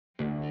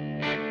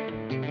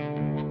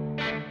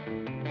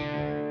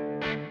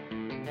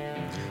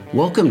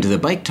Welcome to the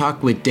Bike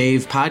Talk with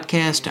Dave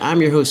podcast. I'm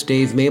your host,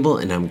 Dave Mabel,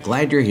 and I'm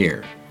glad you're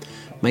here.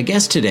 My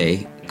guest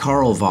today,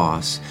 Carl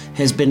Voss,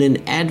 has been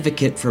an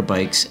advocate for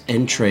bikes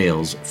and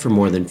trails for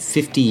more than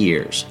 50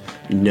 years.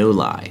 No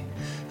lie.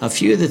 A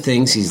few of the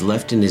things he's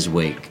left in his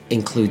wake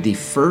include the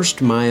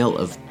first mile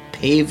of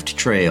paved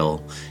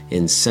trail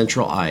in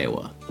central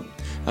Iowa,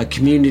 a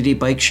community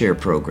bike share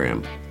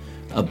program,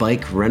 a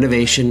bike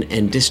renovation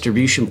and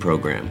distribution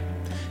program.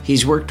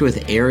 He's worked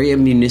with area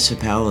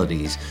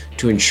municipalities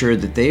to ensure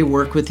that they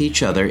work with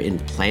each other in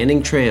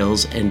planning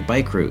trails and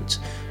bike routes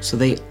so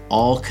they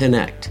all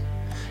connect.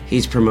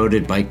 He's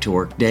promoted Bike to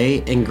Work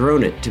Day and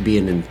grown it to be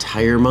an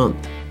entire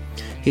month.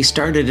 He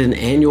started an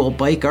annual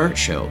bike art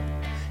show,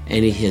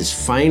 and he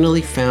has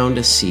finally found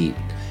a seat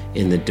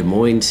in the Des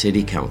Moines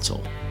City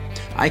Council.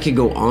 I could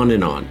go on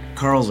and on.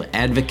 Carl's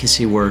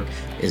advocacy work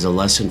is a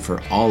lesson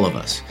for all of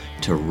us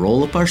to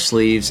roll up our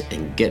sleeves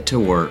and get to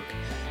work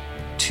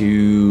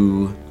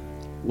to,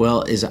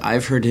 well, as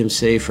I've heard him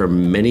say for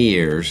many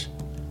years,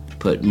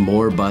 put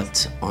more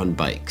butts on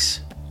bikes.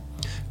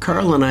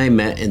 Carl and I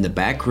met in the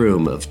back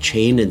room of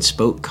Chain and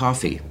Spoke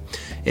Coffee.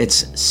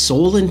 Its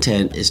sole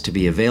intent is to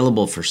be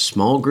available for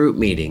small group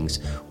meetings,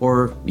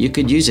 or you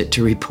could use it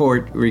to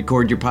record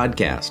your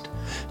podcast.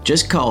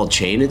 Just call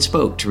Chain and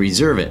Spoke to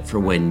reserve it for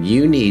when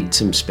you need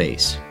some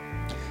space.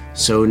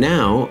 So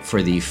now,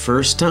 for the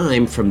first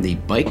time from the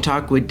Bike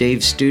Talk with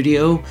Dave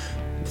studio,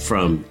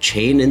 from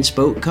Chain and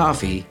Spoke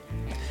Coffee,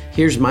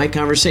 here's my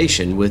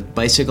conversation with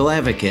bicycle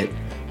advocate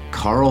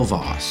Carl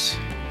Voss.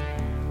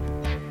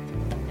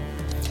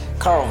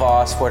 Carl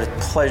Voss, what a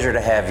pleasure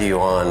to have you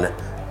on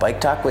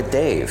Bike Talk with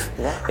Dave.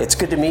 Yeah. It's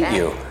good to meet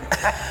you.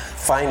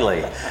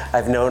 Finally.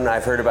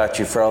 I've heard about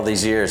you for all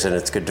these years, and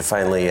it's good to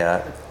finally meet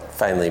you.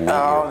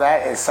 Oh,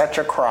 that is such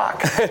a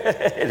crock.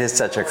 It is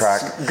such a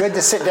crock. It's good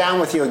to sit down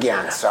with you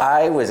again. So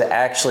I was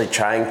actually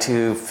trying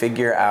to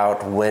figure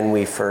out when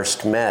we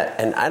first met,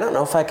 and I don't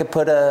know if I could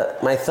put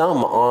my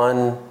thumb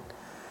on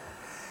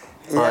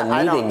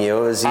meeting you.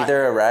 It was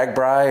either a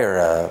Ragbri or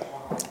a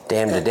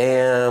Dam to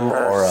Dam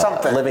or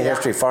a Living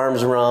History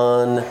Farms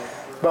run.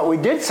 But we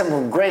did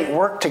some great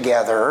work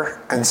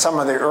together in some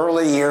of the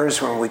early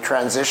years when we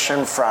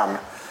transitioned from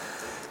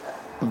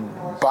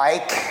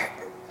bike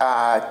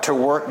to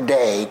work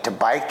day to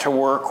bike to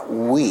work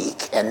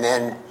week, and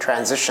then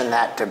transition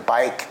that to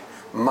bike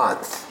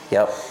month.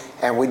 Yep.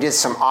 And we did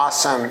some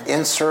awesome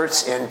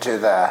inserts into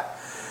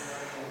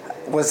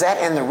was that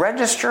in the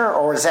Register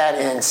or was that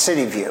in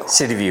City View?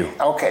 City View.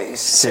 Okay.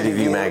 City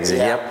View magazine,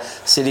 yeah. Yep.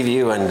 City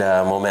View and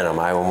Momentum,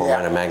 Iowa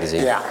Momentum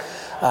magazine. Yeah.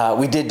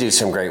 We did do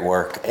some great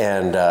work,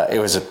 and it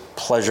was a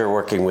pleasure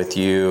working with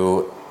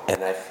you,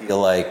 and I feel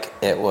like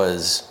it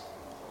was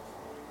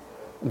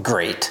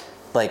great.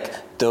 Like,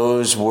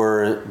 those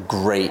were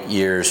great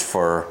years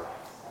for,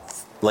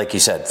 like you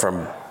said,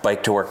 from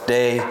Bike to Work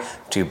Day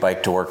to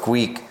Bike to Work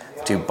Week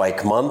to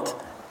Bike Month,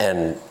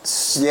 and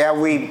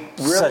we really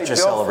such a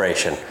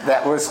celebration.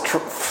 That was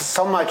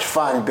so much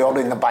fun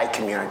building the bike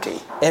community.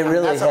 It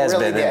really has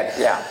been.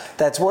 Yeah.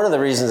 That's one of the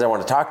reasons I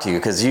want to talk to you,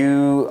 because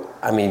you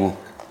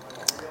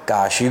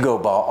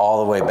go all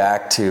the way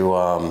back to,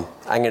 I'm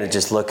going to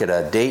just look at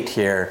a date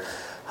here,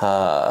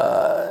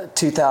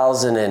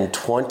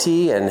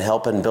 2020, and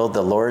helping build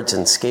the Lords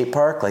and Skate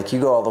Park. Like, you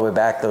go all the way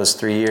back those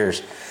 3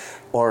 years,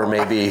 or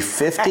maybe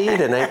 50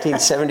 to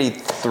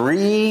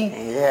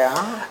 1973.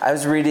 Yeah. I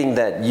was reading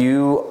that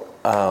you,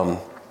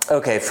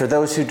 okay, for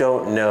those who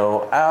don't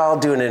know, I'll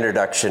do an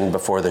introduction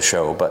before the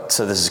show,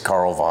 so this is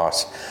Carl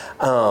Voss.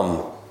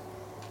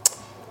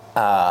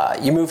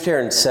 You moved here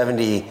in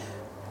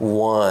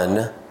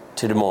 71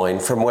 to Des Moines.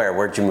 From where?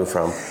 Where'd you move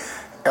from?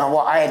 Well,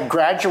 I had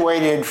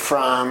graduated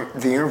from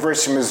the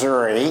University of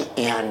Missouri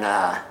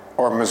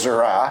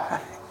Missouri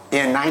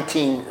in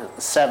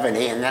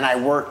 1970, and then I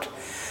worked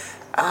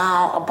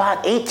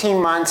about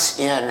 18 months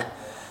in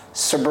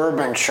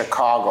suburban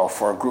Chicago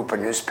for a group of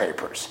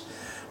newspapers.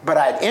 But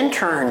I'd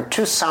interned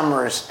 2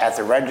 summers at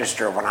the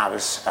Register when I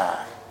was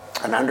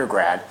an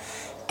undergrad,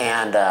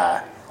 and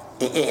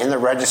in the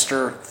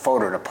Register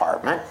photo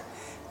department.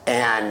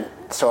 And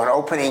so an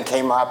opening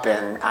came up,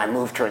 and I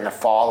moved here in the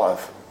fall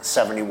of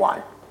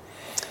 71.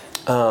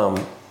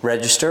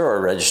 Register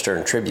or Register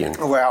and Tribune?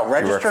 Well,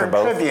 Register and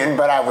Tribune,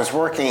 but I was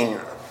working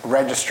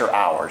Register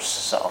hours,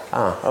 so.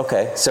 Ah,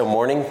 okay. So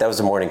that was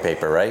a morning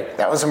paper, right?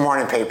 That was a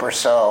morning paper,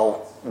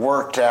 so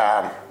worked,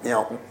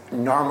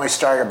 normally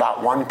started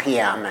about 1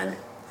 p.m.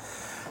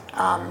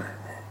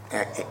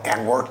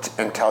 and worked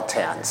until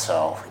 10,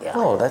 so, yeah.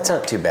 Oh, that's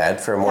not too bad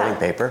for a morning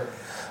paper.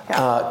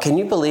 Yeah. Can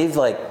you believe,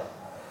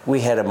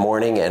 we had a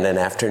morning and an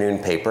afternoon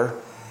paper?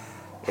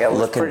 Yeah, it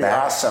was pretty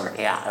awesome.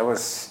 Yeah, it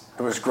was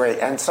great.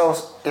 And so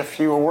if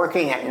you were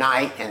working at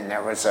night and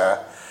there was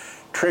a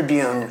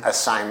Tribune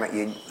assignment,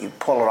 you'd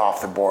pull it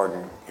off the board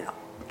and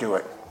do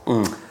it.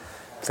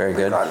 Very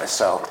good. Regardless.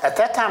 So at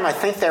that time, I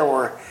think there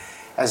were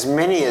as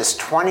many as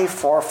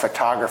 24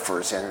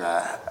 photographers in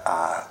the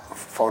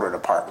photo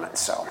department.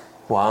 So.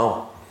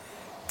 Wow.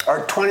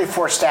 Or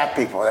 24 staff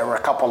people. There were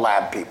a couple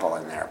lab people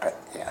in there, but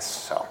yes.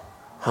 So.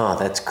 Huh,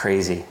 that's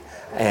crazy.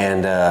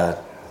 and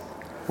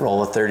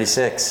roll a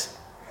 36.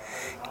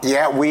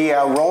 Yeah, we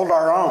rolled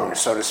our own,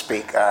 so to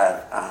speak,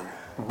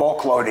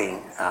 bulk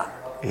loading.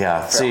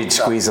 Yeah, so you'd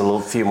squeeze a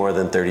few more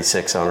than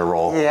 36 on a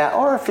roll. Yeah,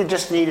 or if you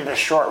just needed a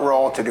short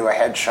roll to do a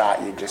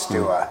headshot, you just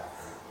do a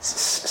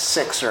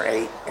 6 or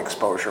 8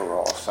 exposure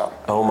roll. So.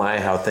 Oh my,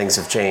 how things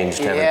have changed,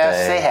 haven't they?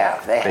 Yes, they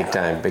have. Big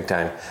time, big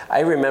time.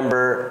 I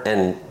remember,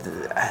 and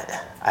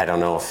I don't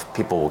know if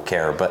people will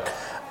care, but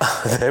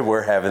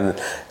we're having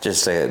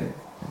just an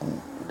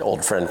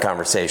old friend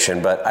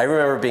conversation, but I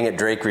remember being at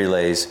Drake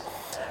Relays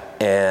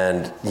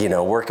and,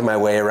 working my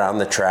way around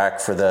the track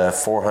for the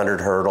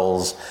 400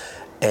 hurdles,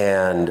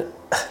 and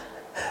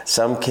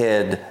some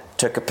kid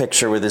took a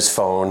picture with his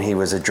phone. He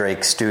was a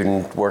Drake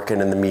student working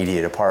in the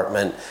media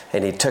department,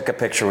 and he took a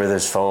picture with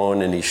his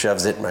phone and he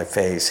shoves it in my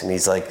face and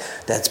he's like,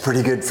 "That's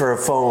pretty good for a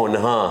phone,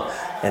 huh?"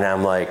 And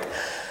I'm like,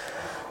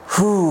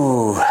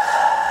 whew,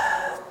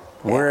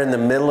 we're in the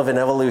middle of an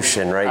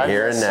evolution right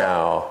here and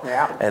now.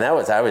 Yeah. And I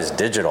was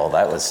digital.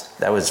 That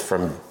was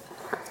from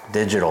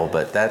digital,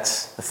 but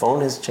the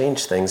phone has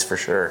changed things for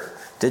sure.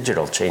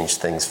 Digital changed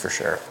things for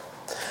sure.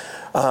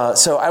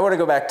 So I want to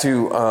go back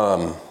to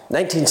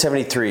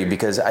 1973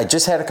 because I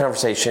just had a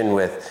conversation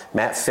with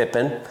Matt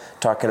Phippen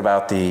talking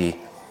about the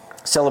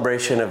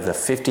celebration of the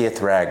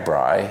 50th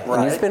RAGBRAI. Right.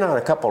 And you've been on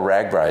a couple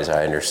RAGBRAIs,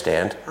 I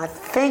understand. I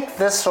think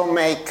this will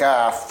make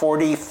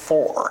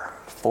 44.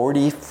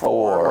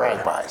 44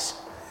 RAGBRAIs.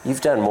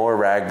 You've done more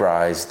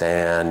RAGBRAIs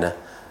than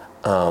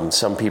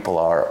some people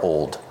are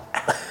old.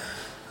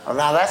 Well,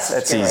 now that's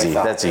easy.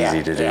 That's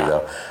easy to do,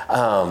 though.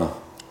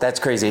 That's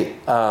crazy.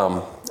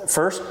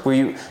 First,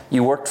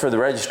 you worked for the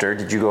Register.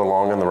 Did you go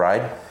along on the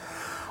ride?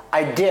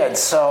 I did.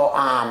 So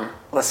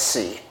let's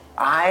see.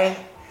 I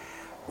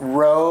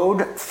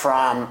rode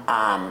from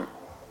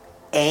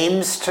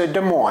Ames to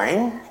Des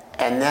Moines,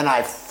 and then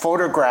I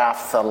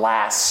photographed the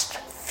last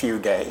few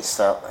days.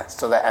 So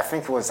that I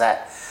think it was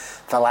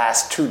the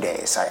last 2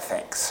 days. I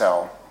think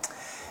so.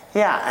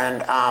 Yeah,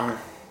 and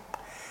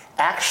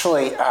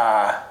actually,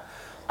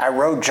 I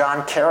rode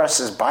John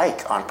Karas's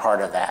bike on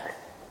part of that.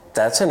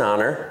 That's an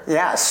honor.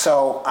 Yeah,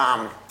 so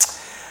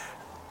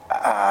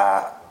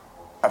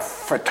a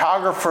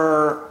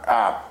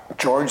photographer,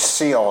 George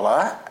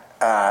Ciola,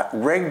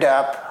 rigged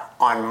up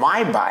on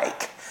my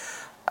bike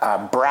a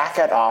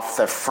bracket off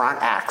the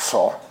front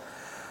axle,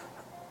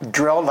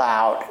 drilled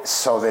out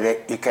so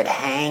that you could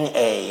hang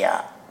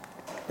a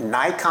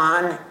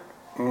Nikon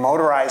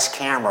motorized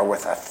camera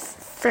with a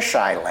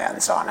fisheye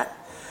lens on it,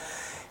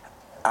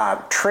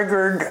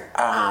 triggered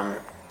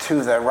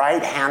to the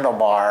right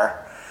handlebar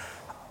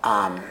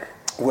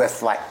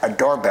with like a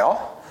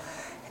doorbell.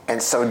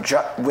 And so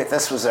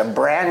this was a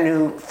brand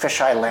new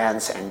fisheye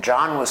lens, and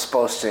John was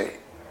supposed to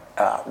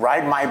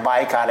ride my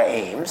bike out of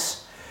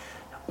Ames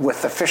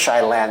with the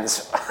fisheye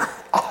lens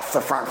off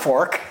the front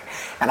fork,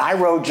 and I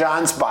rode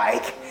John's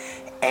bike,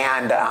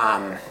 and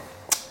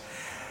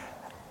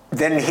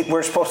then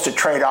we're supposed to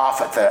trade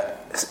off at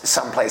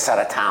someplace out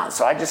of town.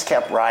 So I just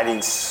kept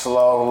riding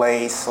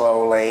slowly,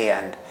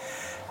 and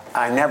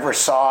I never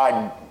saw,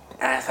 and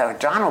I thought,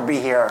 John will be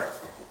here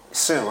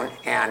soon,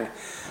 and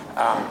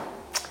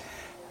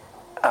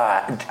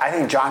I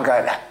think John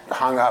got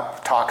hung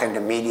up talking to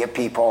media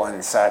people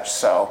and such.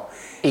 So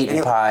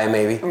eating pie,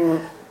 maybe?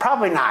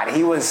 Probably not.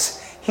 He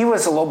was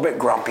a little bit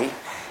grumpy,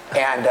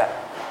 and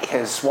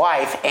his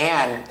wife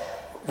Ann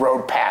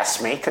rode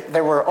past me.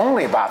 There were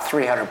only about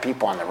 300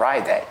 people on the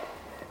ride that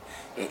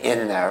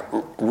in the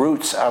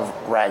roots of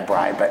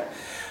RAGBRAI, but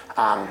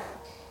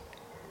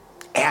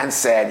Ann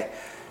said,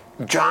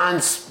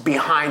 "John's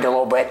behind a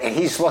little bit, and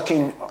he's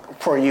looking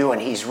for you,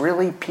 and he's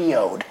really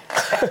PO'd."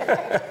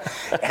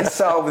 And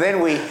so then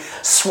we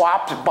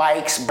swapped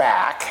bikes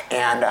back,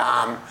 and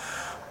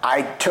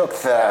I took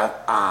the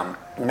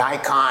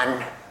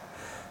Nikon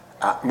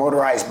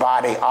motorized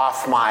body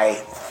off my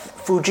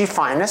Fuji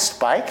Finest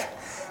bike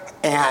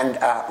and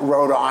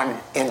rode on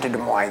into Des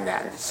Moines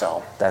then.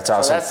 So that's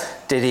awesome.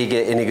 Did he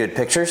get any good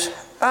pictures?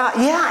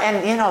 Yeah,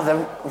 and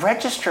the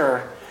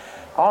Register,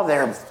 all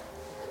their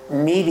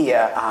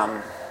media,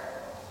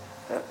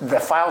 the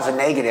files and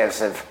negatives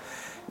have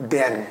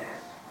been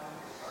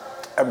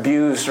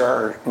abused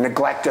or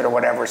neglected or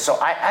whatever. So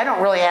I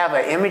don't really have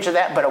an image of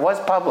that, but it was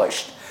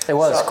published. It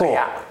was cool.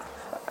 Yeah.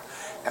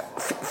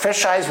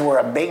 Fisheyes were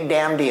a big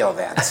damn deal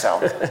then. So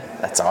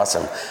that's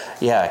awesome.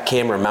 Yeah,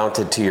 camera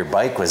mounted to your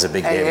bike was a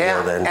big damn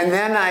deal then. And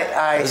then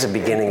it was the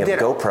beginning of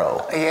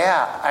GoPro.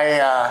 Yeah,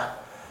 I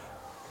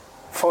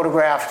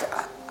photographed.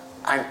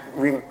 I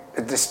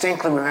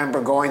distinctly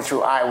remember going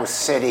through Iowa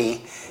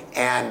City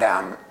and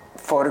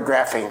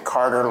photographing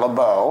Carter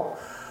LeBeau,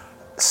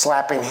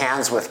 slapping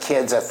hands with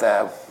kids at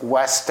the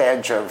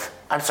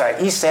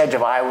east edge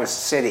of Iowa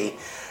City,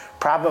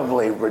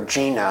 probably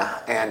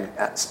Regina, and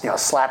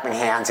slapping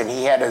hands. And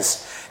he had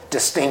his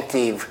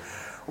distinctive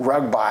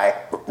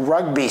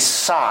rugby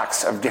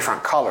socks of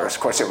different colors.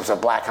 Of course, it was a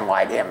black and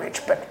white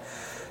image, but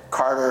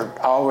Carter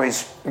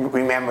always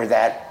remembered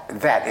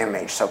that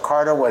image. So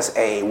Carter was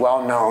a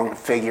well-known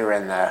figure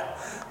in the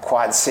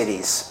Quad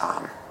Cities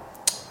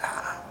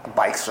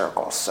bike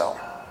circles. So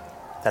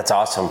that's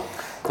awesome.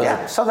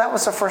 So that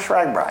was the first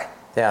RAGBRAI.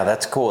 Yeah,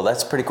 that's cool.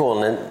 That's pretty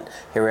cool. And then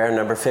here we are,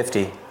 number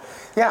 50.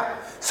 Yeah.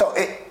 So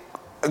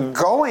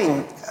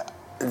going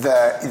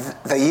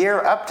the year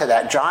up to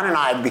that, John and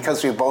I,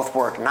 because we both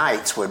worked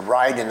nights, would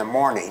ride in the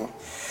morning,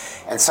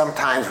 and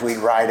sometimes we'd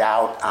ride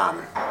out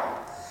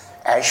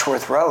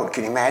Ashworth Road.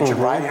 Can you imagine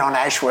riding on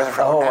Ashworth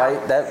Road?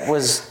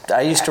 Oh,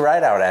 I used to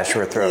ride out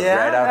Ashworth Road,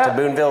 right out to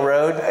Boonville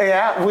Road.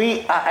 Yeah,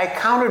 I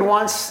counted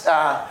once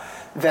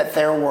that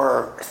there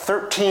were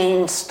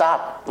 13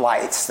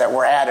 stoplights that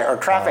were added, or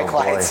traffic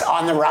lights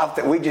on the route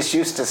that we just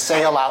used to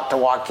sail out to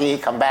Waukee,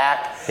 come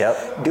back,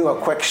 do a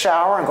quick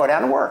shower, and go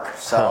down to work.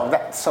 So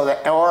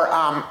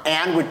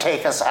Ann would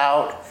take us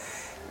out,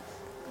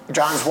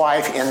 John's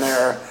wife, in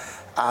their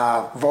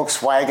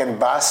Volkswagen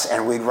bus,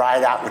 and we'd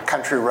ride out in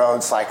country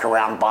roads like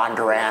around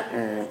Bondurant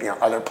and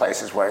other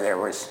places where there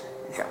was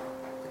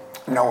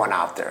no one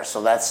out there.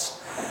 So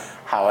that's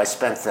how I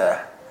spent the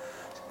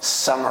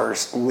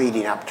summers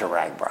leading up to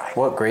RAGBRAI.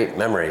 What great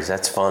memories.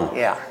 That's fun.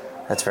 Yeah.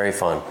 That's very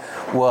fun.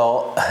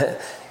 Well,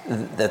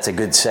 that's a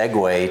good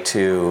segue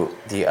to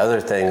the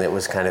other thing that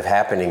was kind of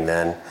happening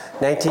then.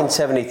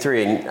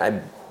 1973, and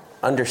I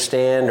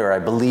understand, or I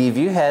believe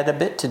you had a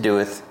bit to do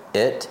with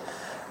it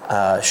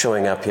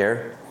showing up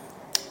here.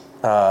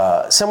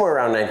 Somewhere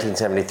around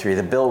 1973,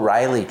 the Bill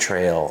Riley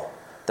Trail,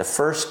 the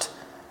first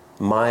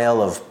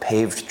mile of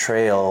paved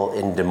trail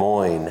in Des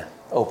Moines,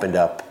 opened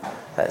up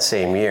that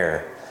same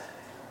year.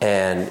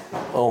 And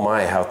oh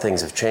my, how things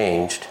have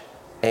changed.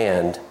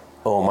 And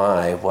oh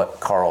my,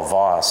 what Carl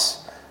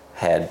Voss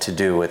had to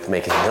do with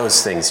making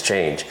those things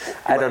change.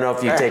 I don't know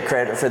if you take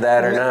credit for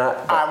that or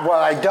not. Well,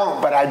 I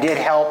don't, but I did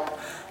help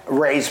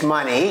raise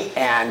money,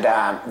 and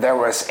there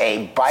was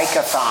a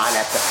bike-a-thon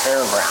at the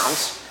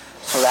fairgrounds.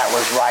 So that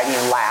was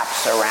riding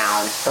laps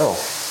around. Oh.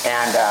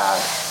 And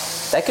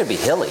that could be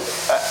hilly.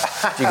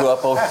 Did you go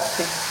up over?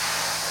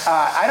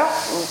 I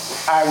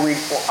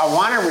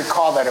want to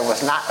recall that it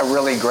was not a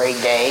really great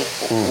day,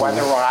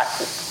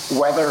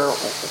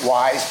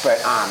 weather-wise,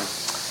 but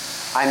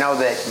I know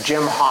that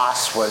Jim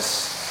Hoss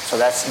so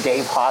that's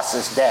Dave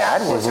Hoss's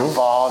dad, was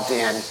involved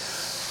in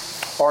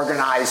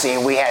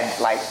organizing. We had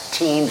like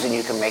teams, and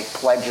you can make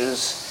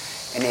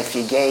pledges, and if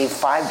you gave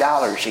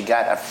 $5, you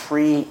got a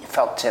free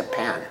felt tip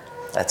pen.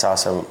 That's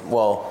awesome.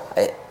 Well,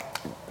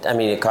 I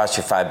mean, it cost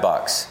you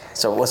 $5,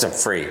 so it wasn't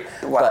free.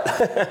 Well,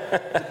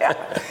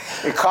 yeah.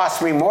 It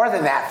cost me more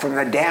than that from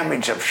the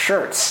damage of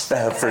shirts.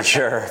 For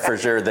sure,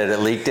 that it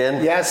leaked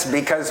in? Yes,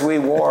 because we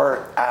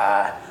wore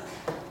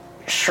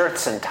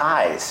shirts and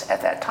ties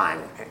at that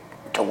time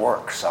to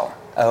work, so.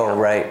 Oh,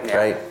 right.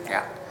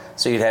 Yeah.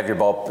 So you'd have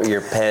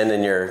your pen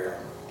and your...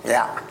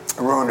 Yeah,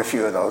 ruined a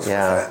few of those.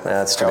 Yeah,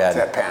 that's too bad.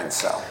 That pen,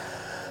 so.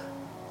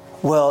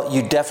 Well,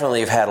 you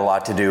definitely have had a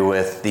lot to do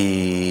with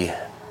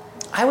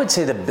I would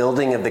say the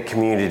building of the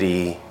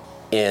community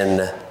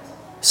in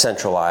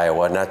central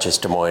Iowa, not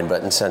just Des Moines,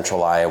 but in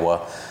central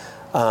Iowa.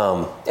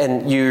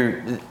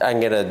 And I'm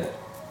going to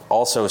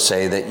also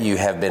say that you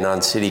have been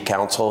on city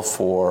council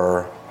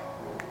for,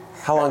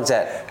 how long is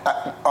that?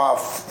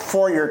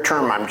 4-year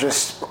term. I'm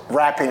just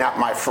wrapping up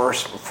my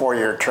first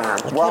 4-year term.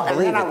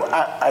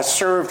 I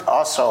served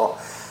also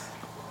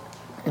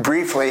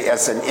briefly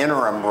as an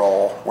interim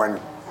role when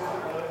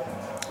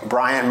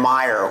Brian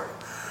Meyer,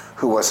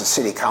 who was a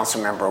city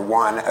council member,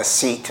 won a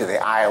seat to the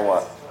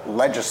Iowa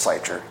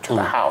legislature, to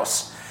the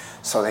House.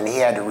 So then he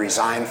had to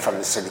resign from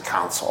the city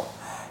council.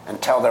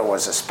 Until there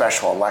was a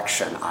special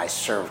election, I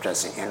served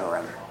as an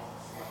interim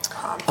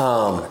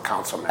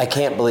council member. I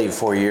can't believe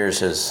 4 years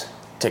has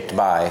ticked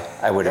by.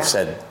 I would have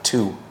said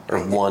 2 or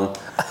 1.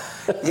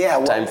 Yeah,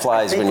 well, time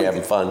flies when you're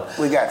having fun.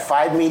 We got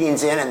 5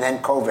 meetings in, and then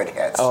COVID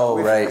hit. So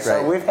right.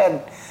 So we've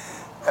had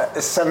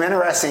some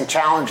interesting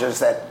challenges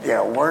that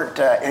weren't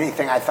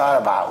anything I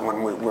thought about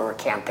when we were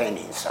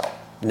campaigning. So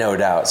no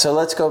doubt. So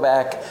let's go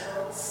back.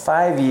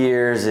 5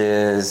 years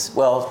is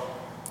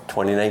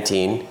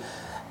 2019.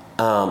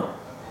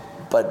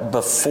 But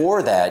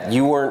before that,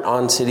 you weren't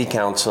on city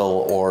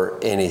council or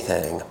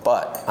anything.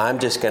 But I'm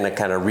just going to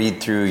kind of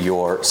read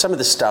through some of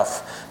the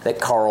stuff that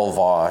Carl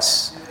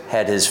Voss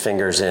had his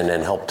fingers in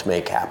and helped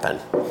make happen.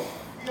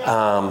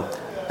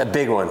 A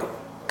big one,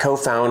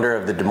 co-founder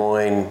of the Des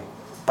Moines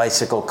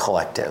Bicycle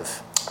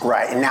Collective.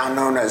 Right, and now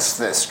known as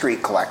the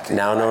Street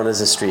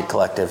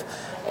Collective.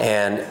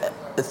 And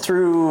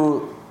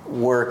through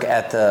work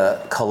at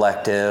the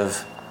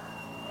collective,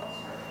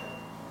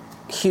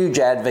 huge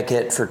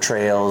advocate for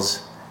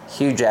trails,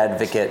 huge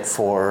advocate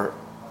for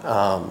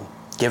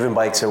giving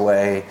bikes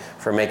away,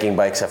 for making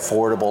bikes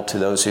affordable to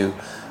those who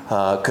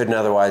couldn't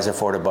otherwise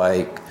afford a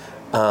bike,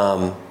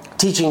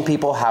 teaching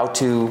people how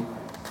to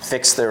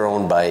fix their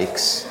own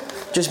bikes,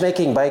 just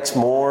making bikes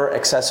more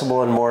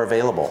accessible and more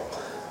available.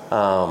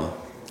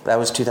 That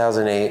was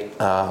 2008.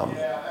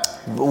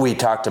 We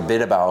talked a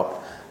bit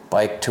about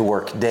bike to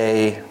work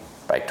day,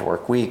 bike to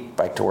work week,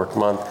 bike to work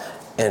month,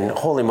 and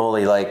holy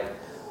moly,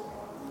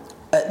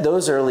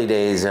 those early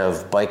days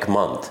of Bike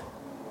Month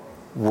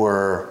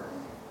were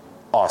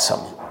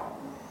awesome.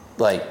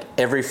 like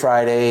every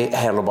Friday,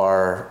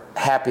 handlebar,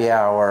 happy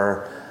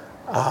hour,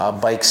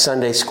 bike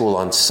Sunday school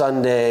on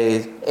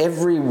Sunday.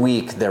 Every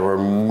week there were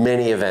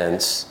many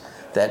events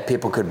that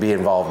people could be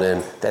involved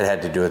in that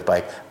had to do with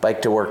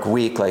bike to work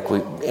week. Like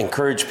we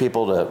encourage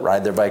people to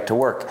ride their bike to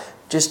work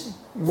just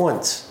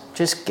once.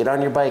 Just get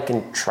on your bike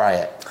and try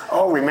it.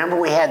 Oh, remember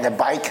we had the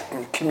bike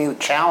commute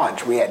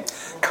challenge. We had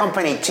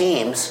company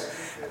teams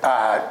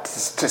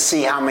to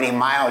see how many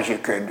miles you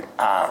could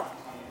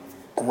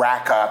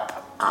rack up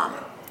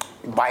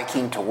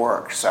biking to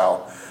work.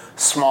 So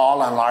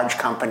small and large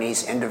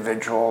companies,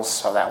 individuals.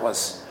 So that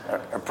was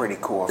a pretty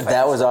cool event.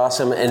 That was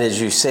awesome. And as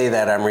you say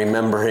that, I'm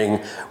remembering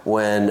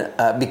when,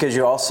 because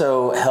you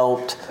also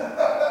helped,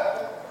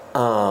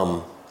 I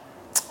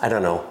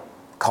don't know,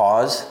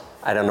 cause?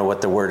 I don't know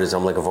what the word is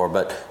I'm looking for,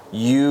 but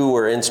you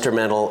were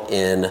instrumental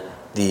in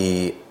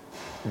the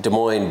Des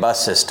Moines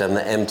bus system, the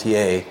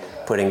MTA,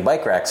 putting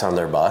bike racks on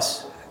their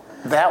bus.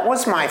 That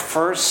was my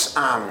first.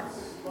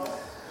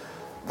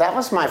 That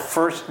was my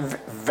first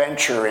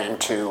venture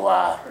into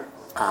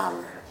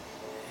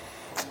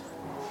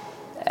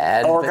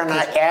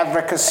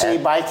advocacy,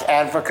 bike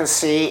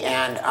advocacy,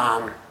 and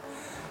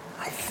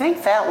I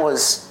think that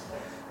was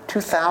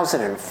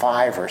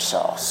 2005 or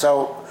so.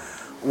 So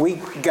we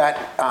got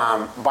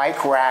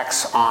bike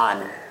racks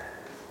on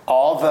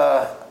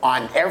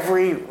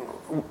every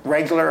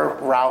regular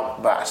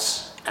route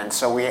bus, and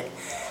so we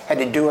had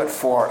to do it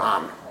for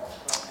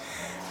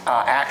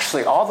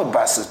actually all the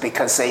buses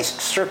because they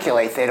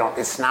circulate.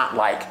 It's not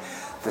like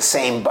the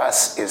same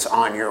bus is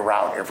on your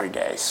route every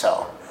day.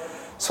 So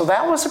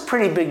that was a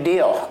pretty big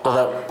deal.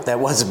 Well, that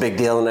was a big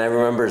deal, and I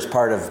remember as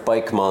part of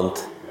Bike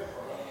Month,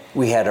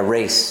 we had a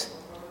race.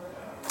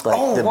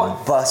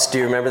 Bus, do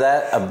you remember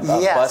that? A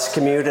yes. Bus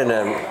commute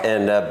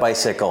and a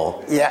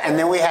bicycle. Yeah, and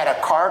then we had a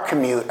car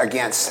commute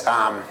against,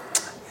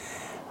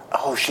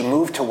 she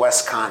moved to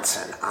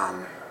Wisconsin.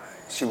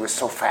 She was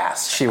so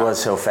fast. She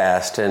was so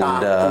fast. And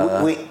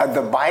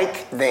the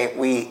bike,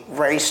 we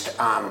raced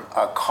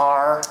a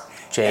car.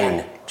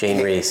 Jane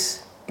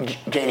Reese.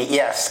 Janie,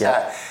 yes.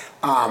 Yeah.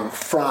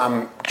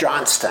 From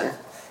Johnston.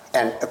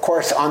 And of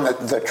course, on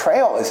the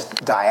trail is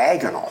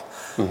diagonal.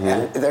 Mm-hmm.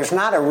 And there's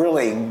not a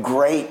really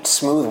great,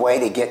 smooth way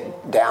to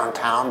get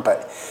downtown,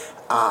 but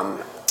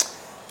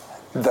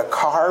the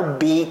car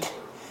beat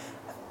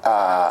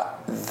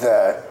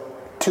the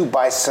two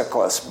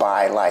bicyclists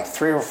by like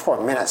 3 or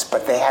 4 minutes,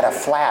 but they had a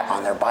flat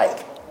on their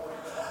bike.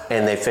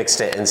 And they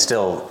fixed it and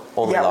still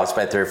only lost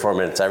by 3 or 4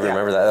 minutes. I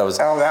remember that.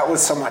 That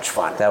was so much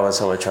fun. That was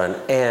so much fun.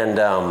 And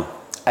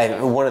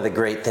one of the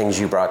great things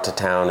you brought to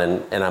town,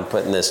 and I'm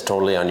putting this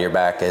totally on your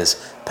back,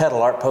 is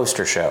Pedal Art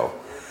Poster Show.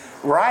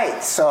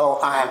 Right. So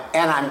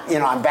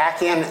I'm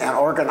back in and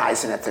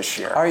organizing it this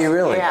year. Are you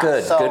really? Yeah,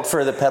 good. Good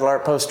for the Pedal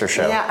Art Poster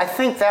Show. Yeah, I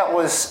think that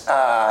was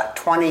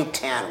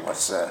 2010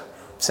 was the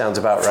sounds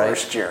about right.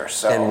 First year.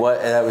 So and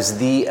that was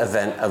the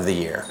event of the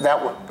year.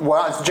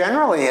 It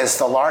generally is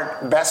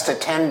the best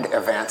attended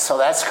event. So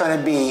that's going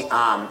to be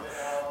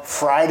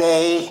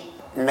Friday,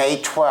 May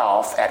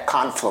 12th at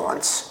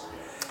Confluence.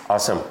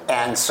 Awesome.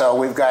 And so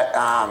we've got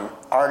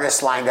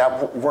artists lined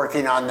up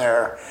working on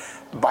their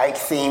bike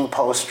theme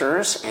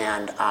posters,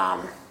 and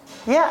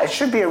it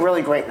should be a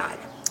really great night.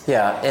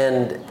 Yeah,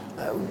 and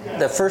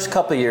the first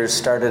couple of years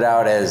started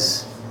out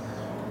as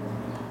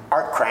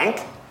Art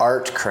Crank.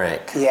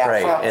 Yeah,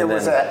 right. It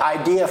was an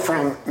idea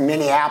from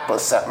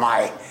Minneapolis that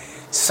my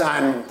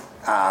son,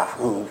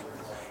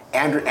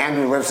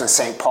 Andrew lives in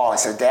St. Paul. I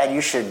said, Dad,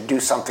 you should do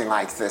something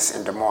like this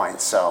in Des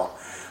Moines. So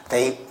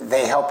they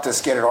helped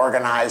us get it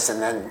organized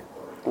and then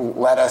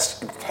let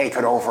us take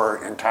it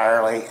over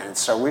entirely. And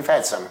so we've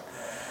had some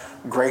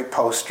great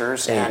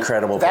posters.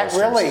 Incredible posters.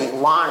 That really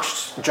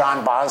launched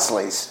John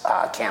Bosley's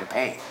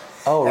campaign.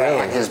 Oh, really?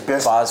 And his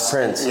business. Boz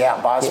Prince.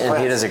 Yeah, Boz Prince.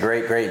 And he does a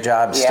great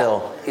job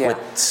still with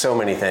so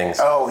many things.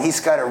 Oh, he's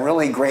got a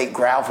really great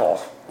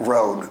gravel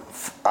road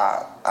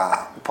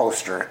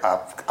poster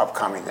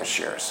upcoming this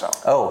year. So.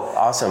 Oh,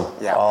 awesome.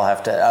 Yeah. I'll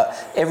have to.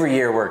 Every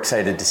year we're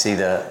excited to see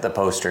the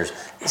posters.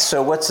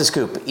 So what's the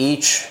scoop?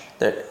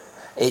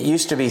 It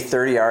used to be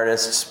 30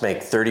 artists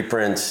make 30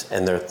 prints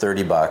and they're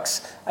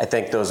 $30. I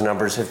think those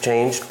numbers have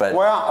changed, but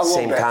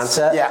same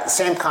concept? Yeah,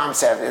 same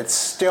concept. It's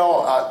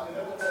still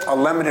a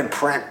limited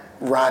print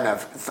run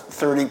of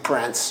 30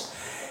 prints,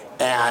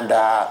 and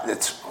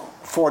it's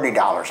 $40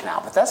 now,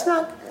 but that's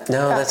not...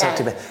 No, that's not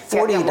too bad.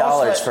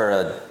 $40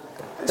 for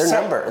they're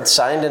numbered. It's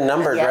signed and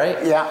numbered,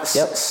 right? Yeah,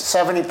 yep.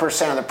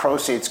 70% of the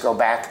proceeds go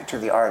back to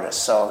the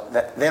artist, so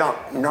they don't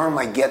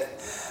normally get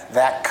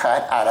that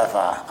cut out of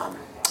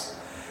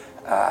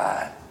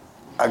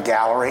a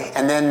gallery,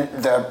 and then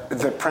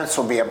the prints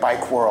will be at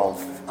Bike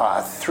World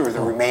through the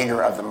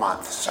remainder of the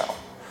month. So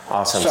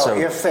awesome. So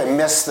if they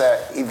miss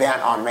the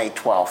event on May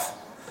 12th,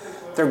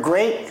 they're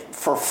great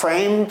for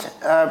framed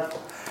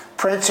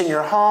prints in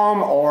your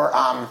home, or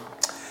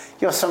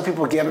some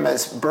people give them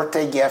as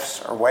birthday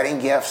gifts or wedding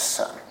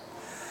gifts.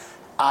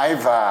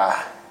 I've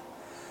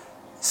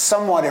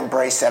somewhat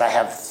embraced that. I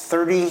have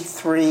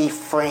 33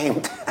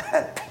 framed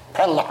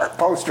pedal art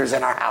posters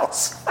in our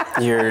house.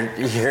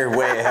 You're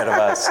way ahead of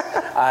us.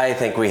 I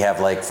think we have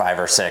like 5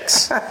 or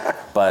 6,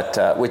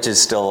 but which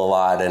is still a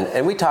lot.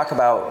 And we talk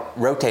about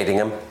rotating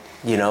them.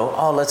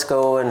 Let's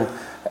go, and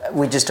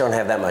we just don't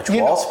have that much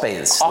wall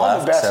space all left.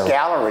 All the best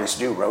galleries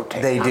do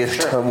rotate. They do.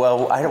 Sure.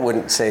 Well, I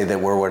wouldn't say that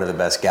we're one of the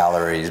best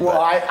galleries,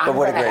 but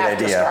what a great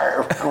idea. To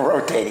start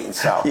rotating.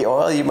 So. Yeah,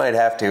 well, you might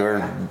have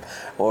to,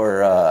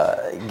 or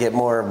get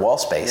more wall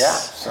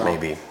space,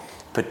 maybe.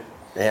 But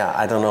yeah,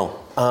 I don't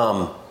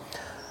know.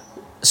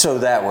 So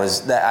that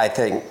was that. I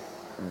think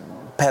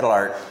pedal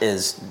art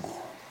is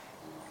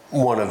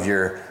one of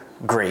your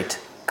great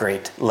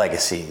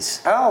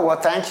legacies. Oh, well,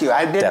 thank you.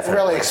 I didn't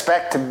really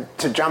expect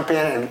to jump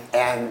in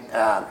and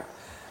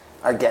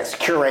I guess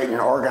curate and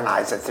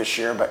organize it this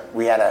year, but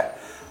we had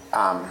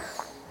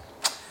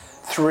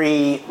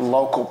 3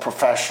 local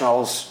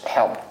professionals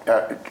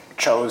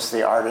chose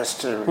the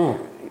artists to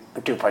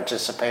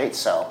participate.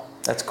 So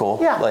that's cool.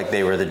 Yeah, like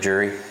they were the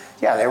jury.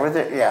 Yeah, they were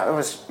it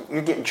was,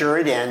 you get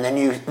juried in, then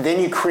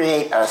you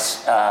create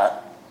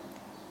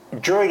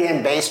juried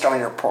in based on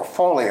your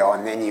portfolio,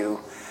 and then you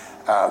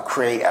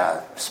create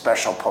a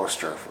special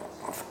poster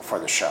for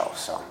the show.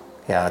 So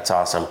yeah, that's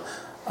awesome.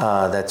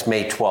 That's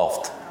May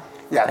 12th.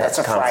 Yeah, that's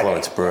a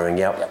Confluence Friday. Brewing.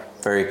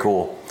 Yep, very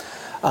cool.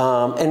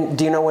 And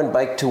do you know when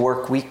Bike to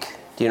Work Week?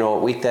 Do you know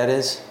what week that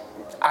is?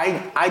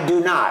 I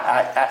do not.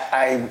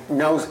 I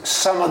know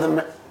some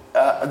of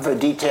the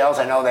details.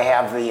 I know they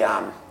have the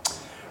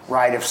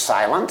Ride of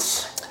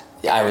Silence.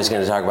 I was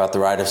going to talk about the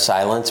Ride of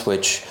Silence,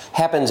 which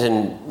happens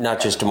in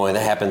not just Des Moines,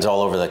 it happens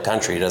all over the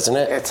country, doesn't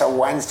it? It's a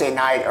Wednesday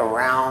night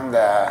around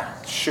I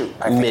think it's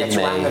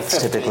around the 15th.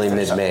 It's typically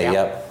mid-May,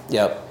 yep.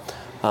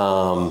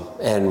 And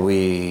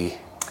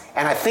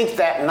I think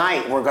that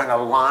night we're going to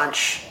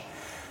launch,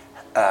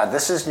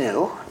 this is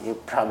new, you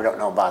probably don't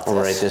know about this.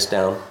 We'll write this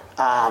down.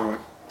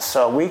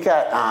 So we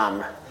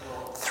got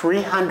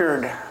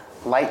 300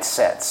 light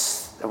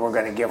sets that we're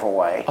going to give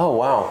away. Oh,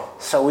 wow.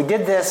 So we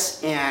did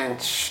this in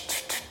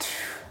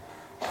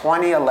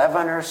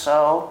 2011 or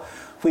so.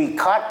 We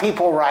caught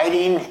people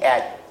riding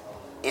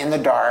in the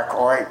dark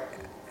or at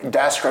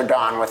dusk or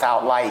dawn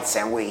without lights,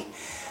 and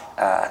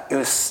it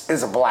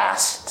was a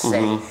blast to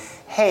say,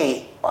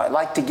 hey, I'd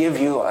like to give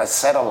you a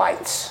set of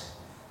lights.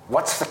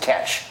 What's the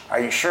catch? Are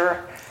you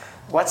sure?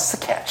 What's the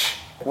catch?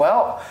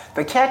 Well,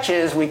 the catch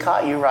is we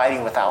caught you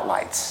riding without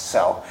lights,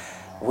 so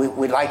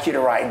we'd like you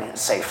to ride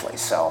safely.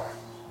 So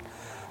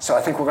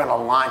I think we're going to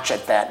launch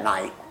it that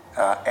night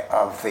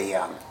of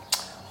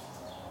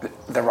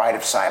the Ride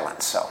of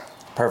Silence. So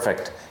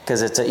perfect,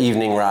 because it's an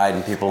evening ride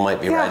and people might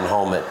be riding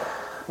home at.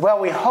 Well,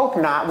 we hope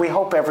not. We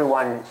hope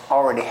everyone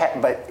already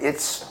but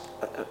it's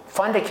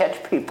fun to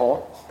catch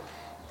people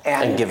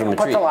and give them a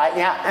put treat. The light,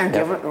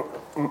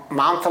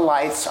 mount the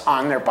lights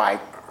on their bike,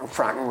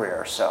 front and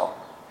rear. So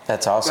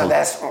that's awesome.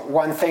 That's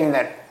one thing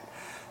that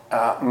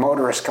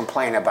motorists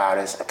complain about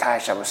is,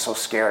 gosh, I was so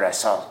scared. I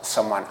saw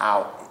someone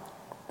out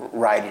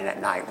riding at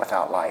night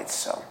without lights.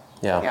 So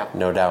yeah.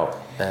 No doubt,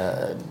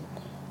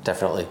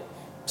 definitely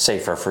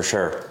safer for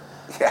sure.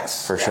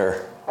 Yes, for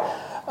sure.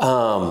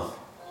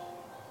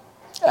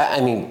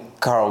 I mean,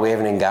 Carl, we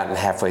haven't even gotten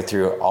halfway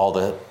through all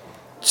the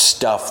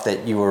stuff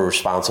that you were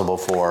responsible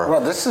for.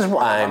 Well, this is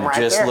one. I'm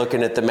just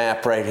looking at the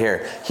map right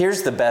here.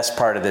 Here's the best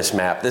part of this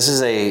map. This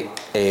is a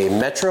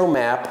metro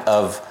map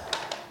of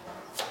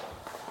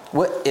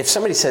what if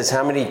somebody says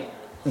how many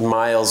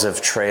miles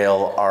of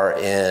trail are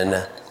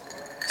in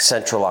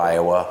central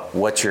Iowa,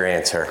 what's your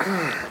answer?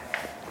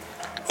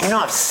 You know,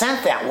 I've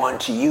sent that one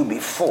to you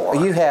before.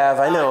 You have,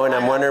 I know, and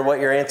I'm wondering what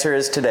your answer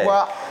is today.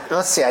 Well,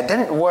 let's see. I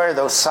didn't wear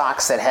those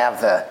socks that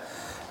have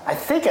I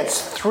think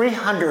it's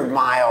 300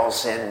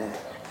 miles in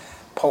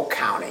Polk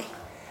County,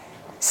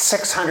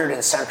 600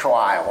 in central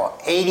Iowa,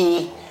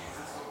 80, it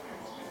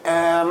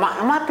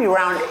might be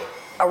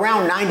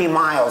around 90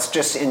 miles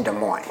just in Des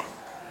Moines.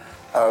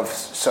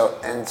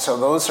 So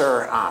those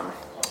are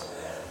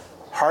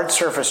hard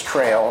surface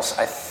trails.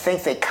 I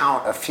think they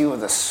count a few of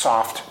the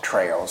soft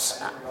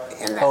trails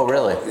in that. Oh,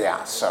 really?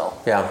 Yeah. So.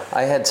 Yeah,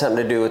 I had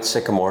something to do with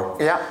Sycamore.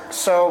 Yeah.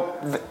 So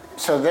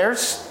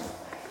there's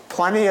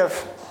plenty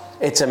of.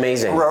 It's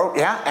amazing. Road,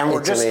 yeah, and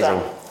we're just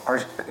amazing.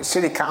 Our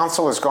city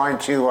council is going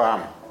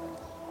to.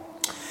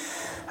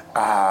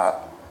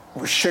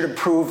 We should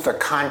approve the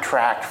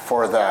contract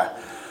for the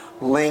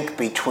link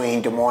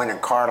between Des Moines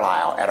and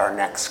Carlisle at our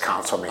next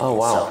council meeting. Oh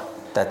wow,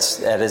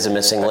 that is a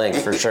missing link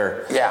for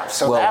sure. Yeah,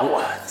 so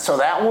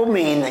that will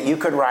mean that you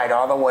could ride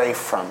all the way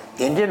from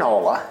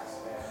Indianola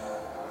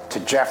to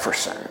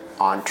Jefferson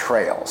on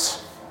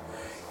trails,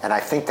 and I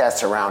think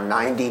that's around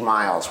 90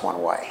 miles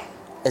one way.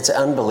 It's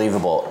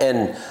unbelievable.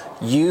 And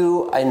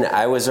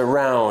I was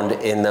around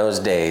in those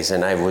days,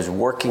 and I was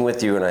working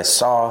with you, and I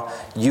saw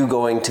you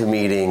going to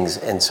meetings,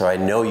 and so I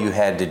know you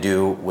had to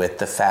do with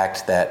the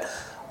fact that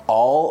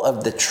all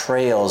of the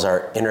trails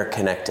are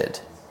interconnected.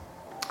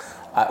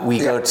 We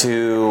go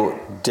to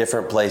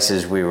different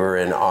places. We were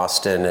in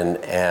Austin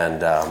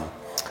and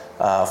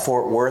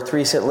Fort Worth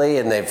recently,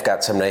 and they've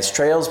got some nice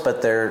trails,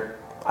 but they're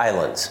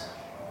islands.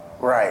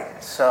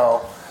 Right.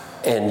 So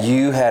And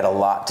you had a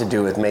lot to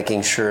do with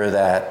making sure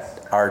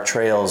that our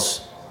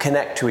trails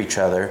connect to each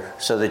other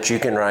so that you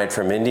can ride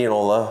from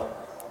Indianola,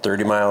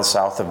 30 miles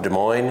south of Des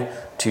Moines,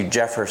 to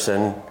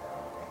Jefferson,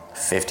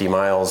 50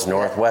 miles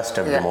northwest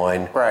of Des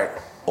Moines. Right.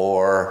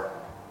 Or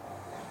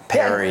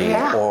Perry,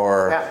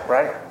 or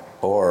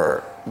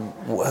a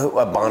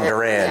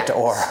Bondurant,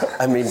 or,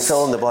 I mean,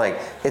 fill in the blank.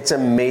 It's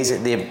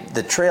amazing.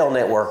 The trail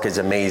network is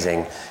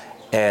amazing.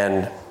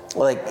 And,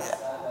 like,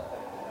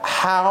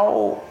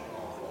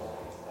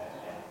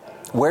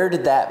 where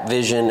did that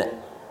vision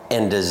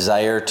and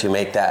desire to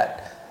make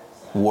that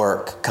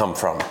work come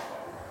from?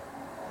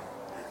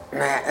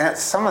 Man,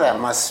 some of that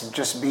must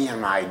just be in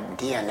my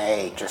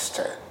DNA, just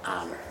to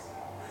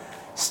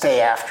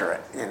stay after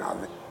it. You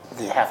know,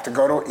 you have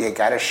to you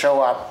got to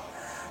show up.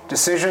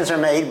 Decisions are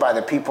made by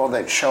the people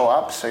that show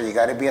up, so you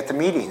got to be at the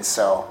meetings.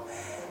 So,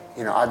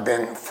 you know, I've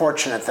been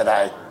fortunate that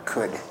I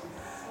could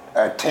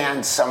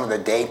attend some of the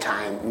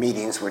daytime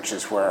meetings, which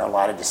is where a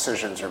lot of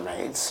decisions are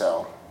made.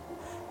 So,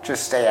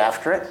 just stay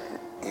after it.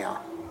 You know,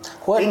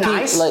 be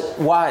nice.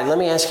 Why? Let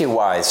me ask you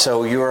why.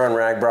 So you were on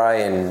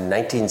RAGBRAI in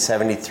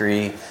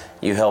 1973.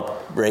 You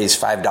helped raise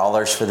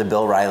 $5 for the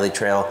Bill Riley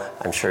Trail.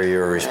 I'm sure you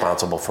were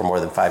responsible for more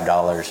than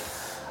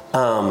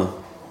 $5.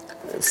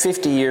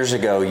 50 years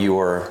ago, you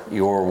were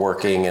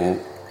working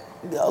in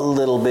a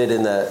little bit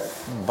in the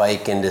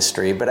bike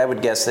industry, but I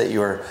would guess that you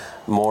were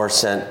more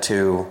sent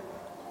to,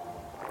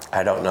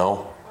 I don't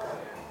know,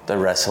 the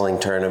wrestling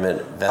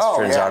tournament,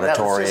 Veterans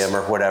Auditorium,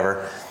 or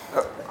whatever.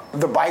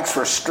 The bikes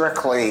were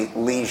strictly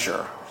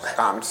leisure.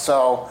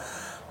 So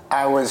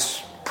I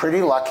was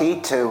pretty lucky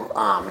to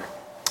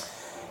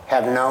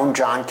have known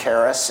John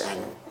Karras,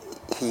 and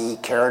he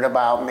cared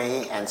about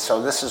me. And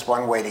so this is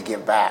one way to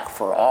give back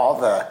for all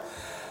the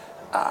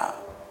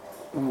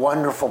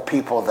wonderful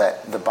people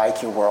that the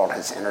biking world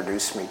has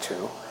introduced me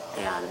to.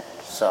 And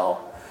so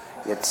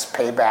it's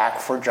payback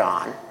for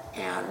John.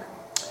 And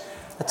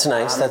that's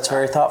nice. That's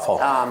very thoughtful.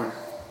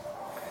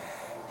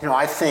 You know,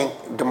 I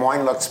think Des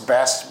Moines looks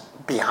best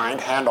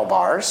behind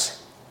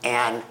handlebars,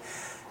 and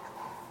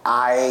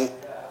I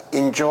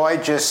enjoy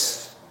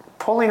just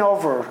pulling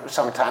over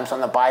sometimes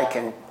on the bike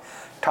and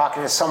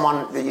talking to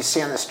someone that you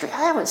see on the street.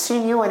 I haven't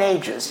seen you in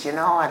ages, you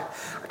know, and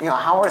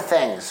how are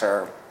things?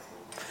 Or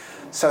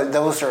so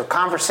those are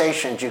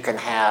conversations you can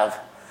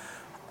have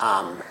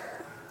on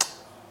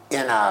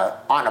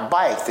a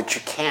bike that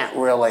you can't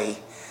really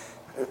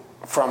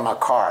from a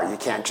car. You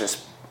can't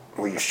just,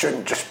 you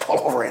shouldn't just pull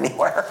over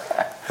anywhere.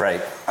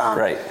 Right.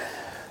 Right.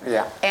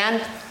 Yeah,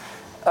 and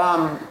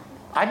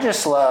I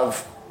just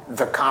love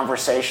the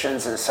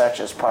conversations and such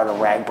as part of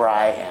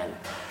RAGBRAI, and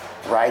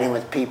riding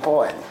with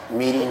people and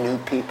meeting new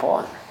people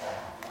and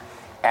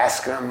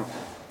asking them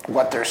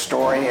what their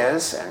story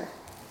is. And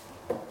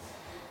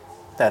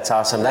that's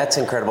awesome. That's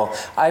incredible.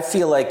 I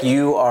feel like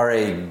you are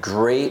a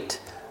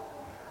great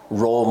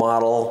role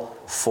model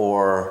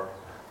for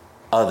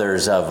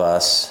others of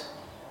us.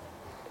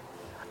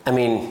 I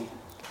mean,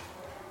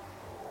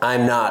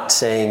 I'm not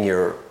saying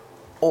you're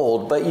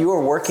old, but you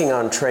were working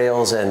on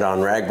trails and on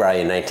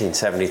RAGBRAI in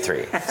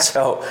 1973.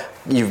 So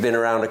you've been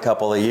around a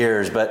couple of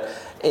years, but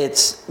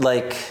it's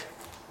like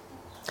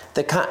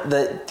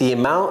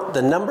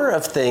the number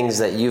of things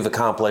that you've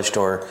accomplished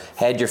or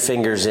had your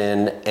fingers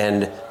in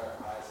and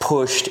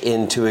pushed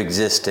into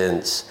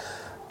existence,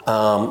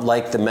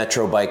 like the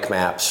Metro bike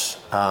maps.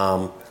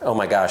 Oh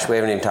my gosh, we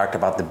haven't even talked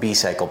about the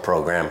B-Cycle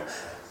program.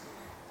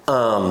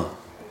 And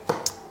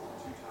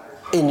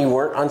you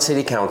weren't on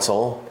city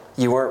council.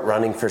 You weren't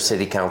running for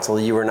city council.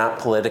 You were not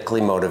politically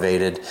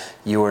motivated.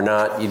 You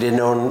didn't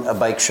own a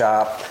bike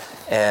shop,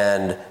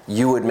 and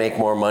you would make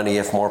more money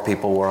if more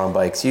people were on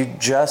bikes. You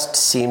just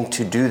seemed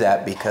to do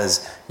that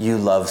because you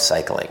love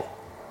cycling.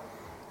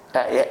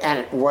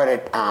 And what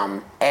it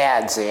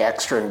adds the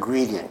extra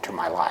ingredient to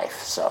my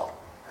life. So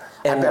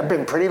I've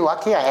been pretty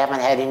lucky. I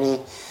haven't had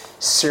any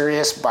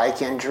serious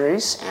bike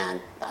injuries,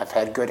 and I've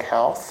had good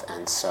health,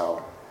 and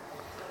so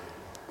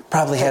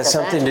probably has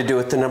something to do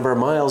with the number of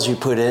miles you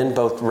put in,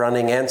 both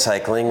running and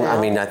cycling. Yeah. I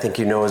mean, I think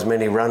you know as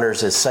many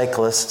runners as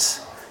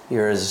cyclists.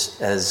 You're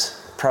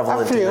as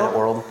prevalent in that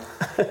world.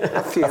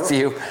 A few. A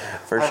few,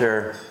 for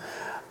sure.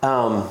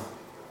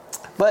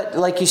 But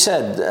like you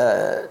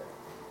said,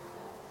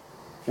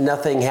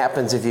 nothing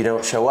happens if you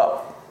don't show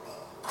up.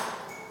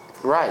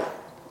 Right.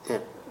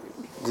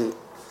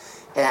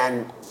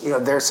 And,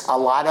 there's a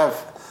lot of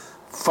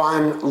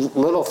fun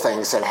little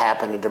things that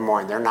happen in Des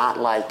Moines. They're not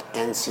like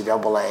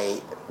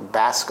NCAA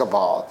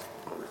basketball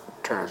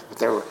terms, but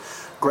there were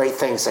great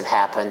things that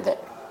happened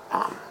that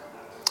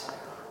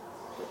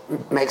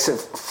makes it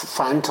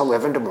fun to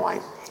live in Des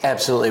Moines.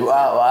 Absolutely.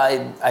 Well,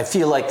 I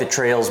feel like the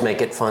trails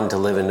make it fun to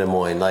live in Des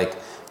Moines. Like,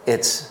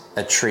 it's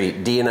a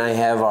treat. Dee and I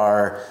have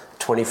our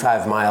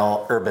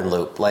 25-mile urban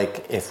loop.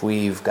 Like, if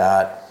we've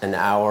got an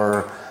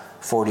hour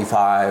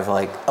 45,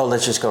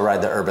 let's just go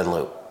ride the urban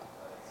loop.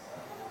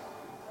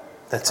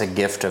 That's a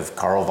gift of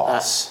Carl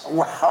Voss.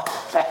 Wow.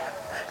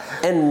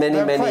 And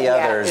many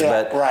others.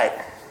 Right.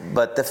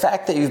 But the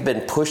fact that you've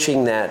been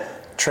pushing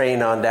that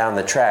train on down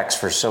the tracks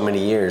for so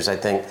many years, I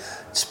think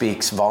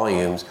speaks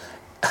volumes.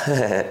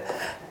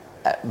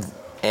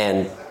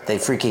 And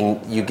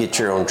you get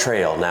your own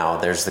trail now.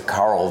 There's the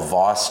Carl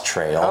Voss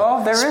Trail.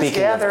 Oh, there is.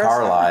 Speaking of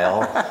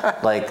Carlisle,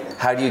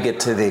 how do you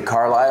get to the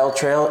Carlisle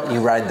Trail?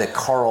 You ride the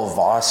Carl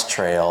Voss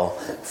Trail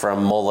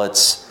from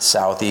Mullet's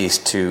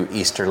southeast to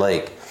Easter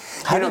Lake.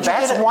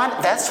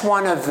 That's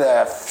one of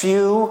the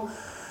few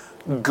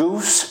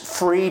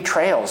goose-free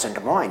trails in Des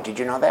Moines. Did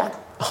you know that?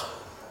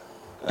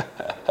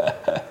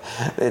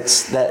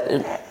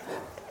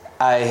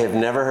 I have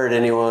never heard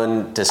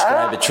anyone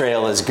describe a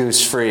trail as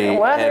goose-free,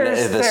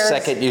 and the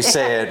second you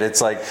say it,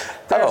 it's like,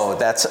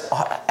 that's...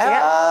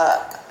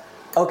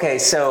 Okay,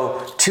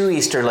 so to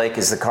Easter Lake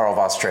is the Carl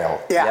Voss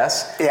Trail,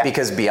 yes? Yeah.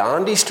 Because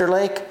beyond Easter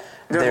Lake,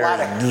 there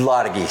are a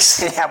lot of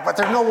geese. Yeah, but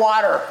there's no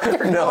water.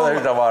 There's no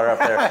water up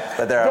there,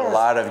 but there are a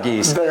lot of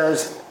geese.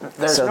 There's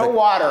no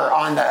water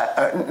on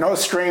no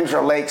streams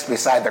or lakes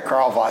beside the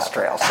Carl Voss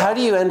Trail. So. How do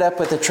you end up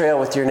with a trail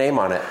with your name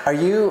on it?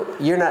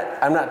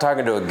 I'm not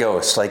talking to a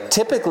ghost.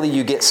 Typically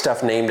you get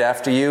stuff named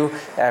after you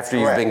after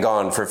you've been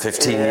gone for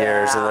 15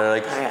 years, and they're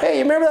like, hey,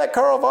 you remember that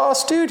Carl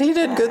Voss dude? He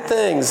did good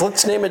things.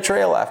 Let's name a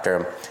trail after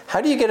him.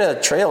 How do you get a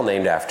trail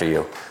named after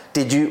you?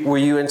 Were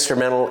you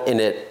instrumental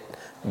in it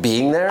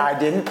being there? I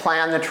didn't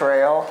plan the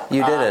trail.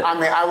 You didn't?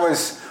 I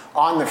was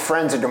on the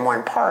Friends of Des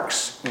Moines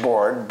Parks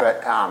board,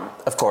 but...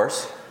 of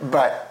course.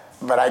 But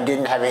I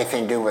didn't have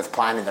anything to do with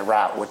planning the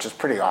route, which is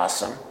pretty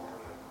awesome,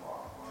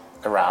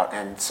 the route.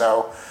 And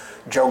so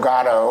Joe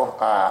Gatto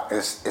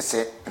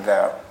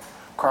the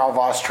Carl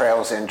Voss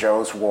Trail is in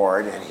Joe's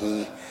ward, and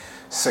he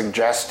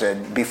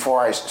suggested,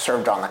 before I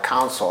served on the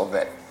council,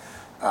 that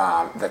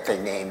they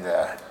name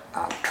the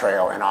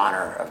trail in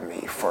honor of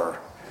me for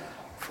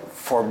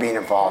being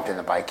involved in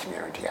the bike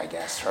community, I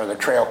guess, or the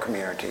trail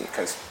community,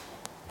 because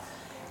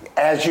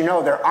as you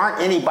know, there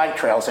aren't any bike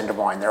trails in Des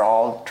Moines. They're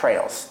all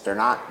trails. They're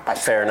not bike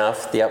Fair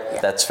enough. Yep,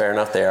 yeah. That's fair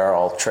enough. They are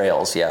all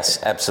trails,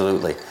 yes,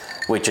 absolutely.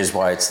 Which is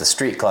why it's the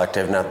street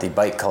collective, not the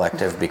bike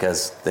collective,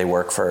 because they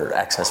work for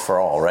access for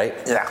all, right?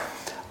 Yeah.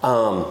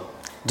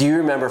 Do you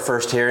remember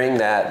first hearing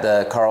that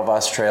the Carl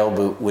Voss Trail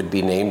would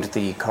be named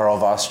the Carl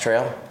Voss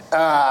Trail?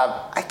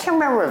 I can't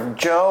remember if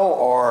Joe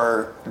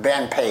or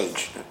Ben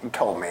Page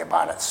told me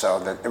about it, so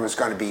that it was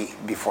going to be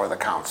before the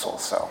council.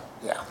 So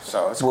yeah,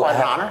 so it's quite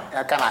an honor.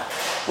 I kind of,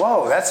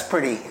 whoa, that's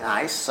pretty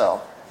nice.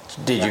 So,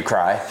 did you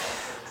cry?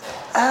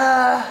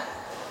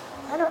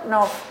 I don't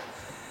know.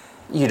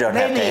 You don't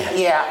have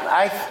to. Yeah,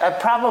 I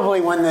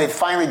probably, when they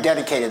finally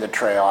dedicated the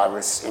trail, I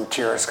was in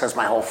tears because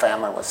my whole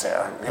family was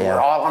there. And we're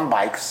all on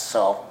bikes,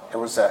 so it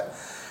was a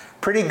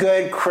pretty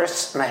good,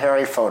 crisp, and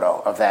hairy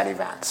photo of that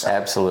event. So.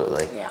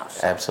 Absolutely. Yeah.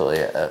 So. Absolutely.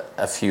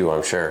 A few,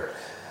 I'm sure.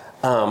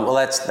 Well,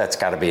 that's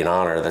got to be an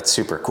honor. That's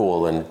super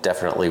cool and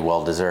definitely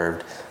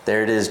well-deserved.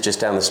 There it is, just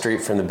down the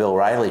street from the Bill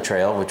Riley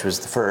Trail, which was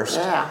the first.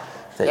 Yeah.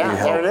 That you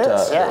helped,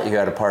 that you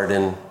had a part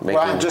in making.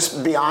 Well,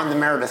 just beyond the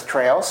Meredith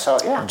Trail, so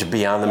yeah.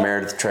 Beyond the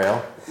Meredith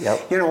Trail,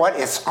 yep. You know what?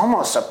 It's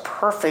almost a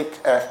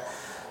perfect,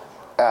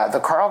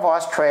 the Carl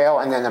Voss Trail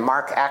and then the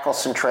Mark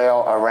Ackelson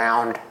Trail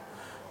around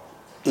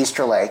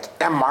Easter Lake.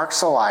 And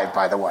Mark's alive,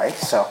 by the way,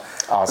 so.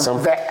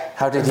 Awesome.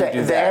 How did he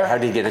do that? How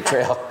did he get a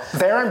trail?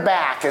 There and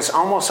back is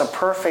almost a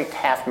perfect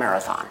half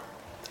marathon.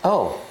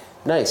 Oh,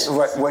 nice.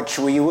 Which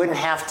you wouldn't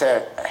have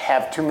to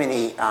have too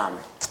many,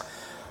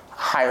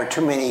 hire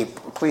too many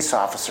police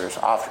officers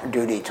off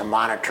duty to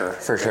monitor.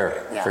 For sure,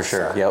 yeah, for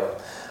sure, so yep.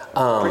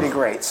 Pretty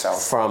great, so.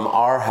 From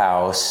our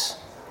house,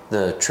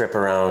 the trip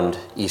around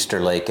Easter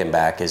Lake and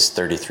back is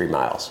 33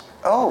 miles.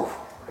 Oh,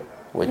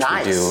 which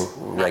nice. We do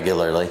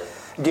regularly.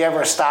 Do you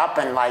ever stop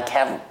and like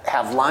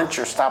have lunch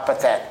or stop at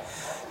that,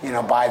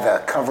 by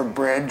the covered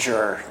bridge,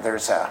 or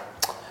there's a...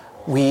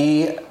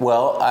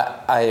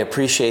 I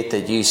appreciate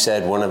that you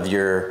said one of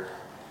your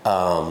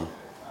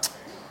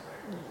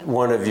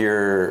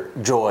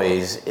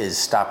joys is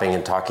stopping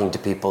and talking to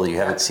people you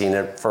haven't seen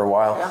it for a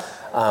while.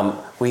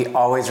 Yeah. We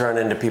always run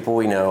into people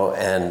we know,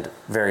 and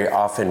very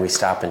often we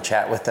stop and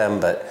chat with them,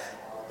 but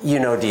Dee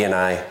and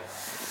I,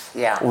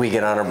 we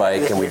get on our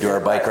bike and we do our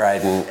bike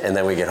ride, and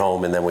then we get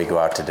home and then we go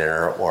out to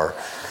dinner.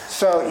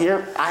 So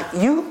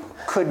you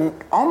could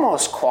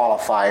almost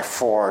qualify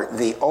for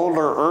the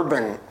older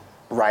urban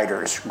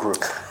riders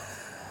group.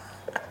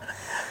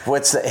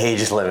 What's the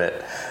age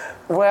limit?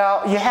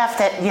 Well, you have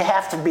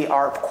to be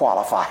ARP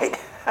qualified.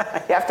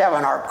 You have to have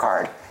an ARP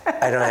card.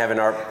 I don't have an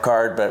ARP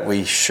card, but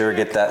we sure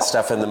get that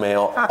stuff in the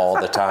mail all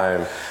the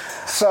time.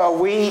 So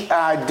we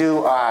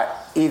do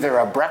either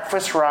a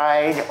breakfast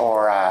ride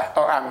or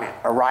a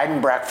ride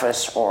and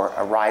breakfast or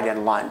a ride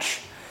and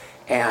lunch,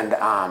 and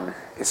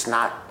it's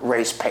not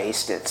race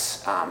paced.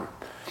 It's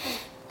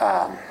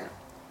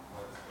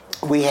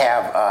we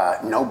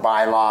have no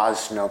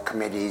bylaws, no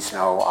committees,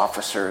 no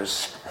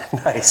officers.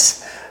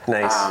 Nice.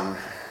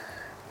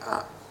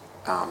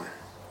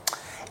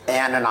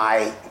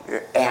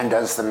 Ann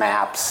does the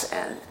maps,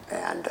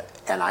 and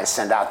I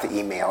send out the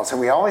emails,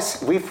 and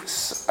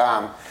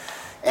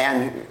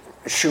Ann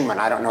Schumann,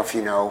 I don't know if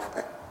you know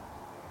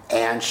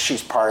Ann,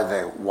 she's part of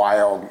the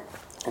Wild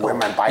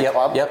Women Bike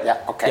Club? Yep.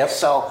 Yeah, okay. Yep.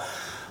 So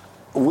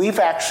we've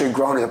actually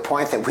grown to the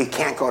point that we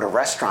can't go to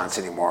restaurants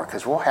anymore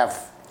because we'll have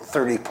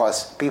 30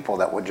 plus people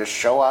that will just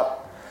show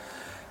up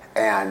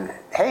and,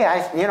 hey,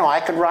 I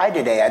could ride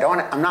today.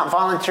 I'm not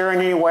volunteering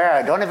anywhere.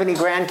 I don't have any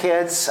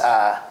grandkids.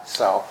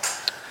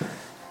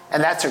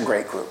 And that's a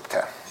great group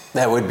too.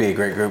 That would be a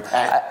great group.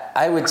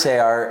 I would say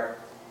our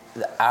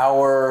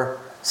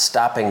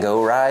stop and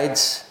go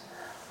rides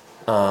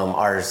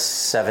are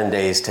 7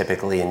 days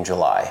typically in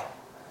July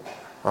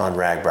on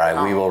RAGBRAI.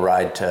 Oh. We will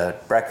ride to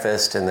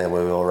breakfast, and then we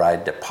will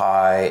ride to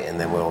pie, and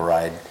then we'll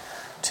ride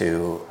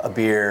to a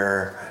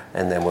beer,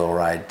 and then we'll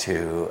ride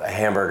to a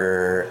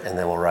hamburger, and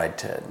then we'll ride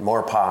to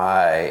more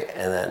pie,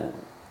 and then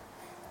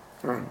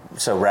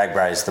so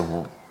RAGBRAI is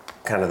the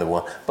kind of the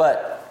one.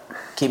 But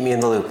keep me in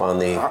the loop on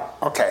the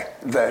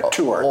the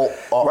tour.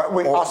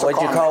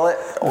 What'd you call it?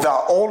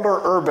 The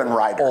older urban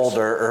riders.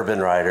 Older urban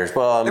riders.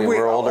 Well, I mean,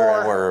 we're older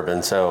and we're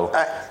urban, so.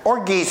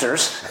 Or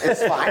geezers,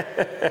 it's fine.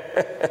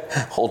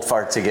 Old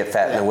farts who get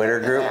fat in the winter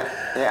group.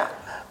 Yeah.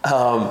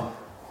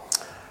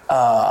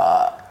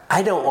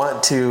 I don't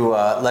want to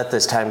let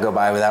this time go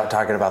by without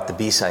talking about the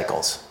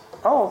B-cycles.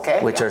 Oh, okay.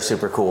 Which are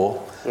super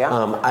cool. Yeah.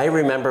 I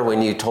remember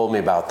when you told me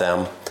about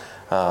them,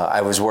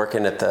 I was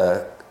working at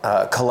the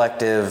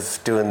collective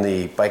doing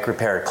the bike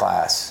repair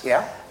class.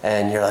 Yeah.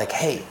 And you're like,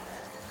 hey,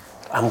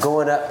 I'm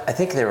going up. I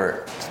think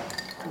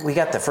we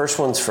got the first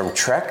ones from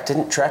Trek.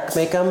 Didn't Trek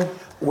make them?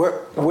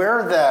 We're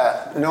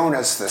known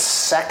as the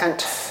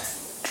second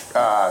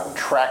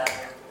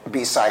Trek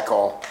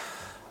B-cycle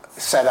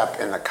set up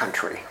in the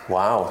country.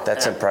 Wow,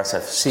 that's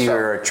impressive. See,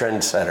 you're a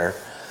trendsetter.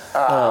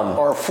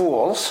 Or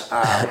fools.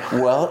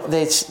 Well,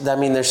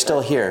 they're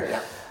still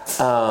here.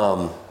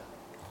 Yeah.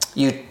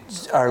 You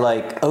are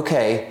like,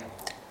 okay,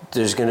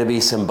 there's going to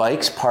be some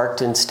bikes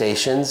parked in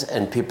stations,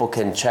 and people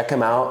can check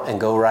them out and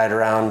go ride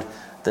around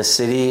the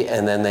city,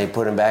 and then they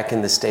put them back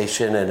in the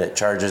station, and it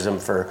charges them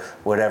for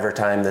whatever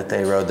time that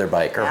they rode their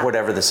bike, or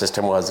whatever the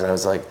system was. And I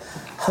was like,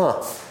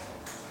 well,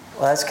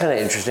 that's kind of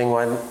interesting.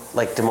 One,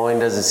 like Des Moines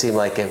doesn't seem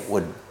like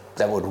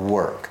that would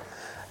work.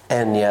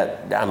 And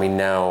yet, I mean,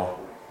 now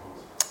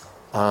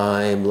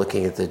I'm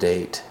looking at the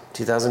date,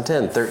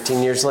 2010,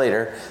 13 years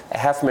later, a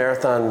half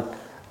marathon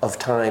of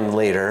time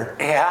later.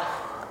 Yeah.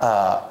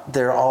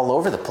 They're all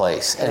over the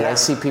place, and I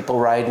see people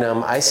riding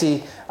them.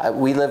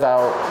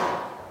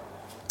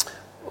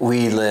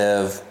 We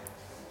live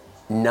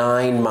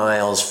 9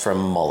 miles from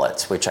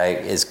Mullets, which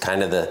is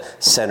kind of the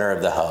center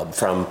of the hub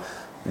from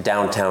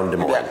downtown Des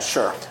Moines. Yeah,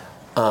 sure.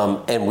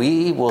 And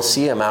we will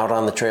see them out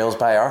on the trails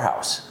by our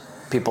house.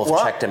 People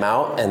have checked them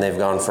out, and they've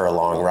gone for a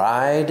long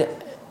ride.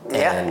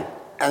 And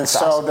so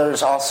awesome.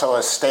 There's also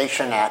a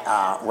station at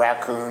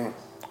Raccoon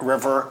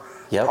River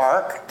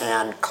Park,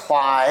 and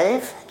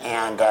Clive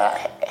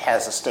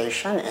has a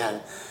station,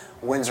 and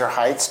Windsor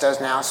Heights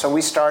does now. So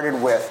we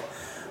started with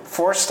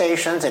 4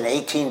 stations and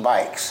 18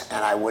 bikes,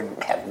 and I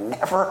would have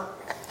never,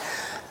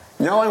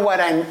 knowing what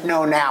I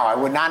know now, I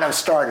would not have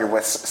started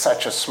with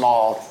such a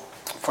small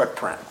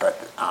footprint. But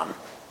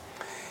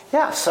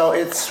so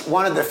it's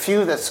one of the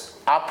few that's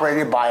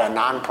operated by a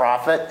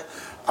nonprofit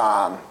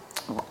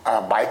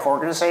bike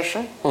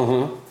organization.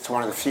 Mm-hmm. It's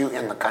one of the few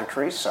in the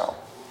country. So.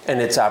 And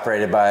it's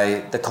operated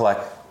by the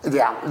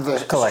the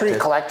Street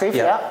Collective,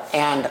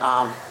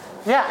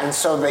 and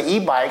so the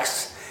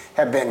e-bikes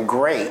have been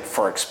great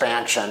for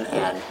expansion,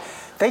 and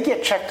they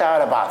get checked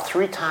out about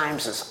 3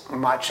 times as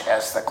much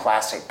as the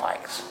classic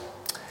bikes.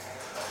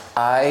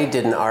 I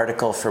did an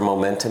article for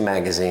Momentum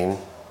magazine.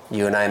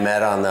 You and I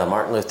met on the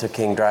Martin Luther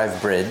King Drive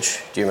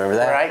Bridge. Do you remember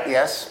that? Right,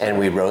 yes. And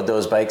we rode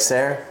those bikes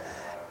there,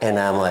 and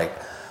I'm like,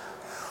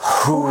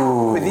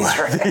 ooh, these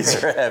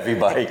are heavy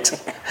bikes.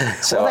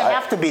 So they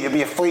have to be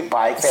a fleet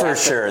bike. For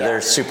sure,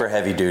 they're super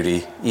heavy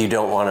duty. You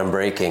don't want them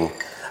breaking.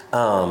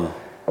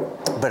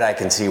 But I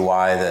can see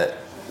why the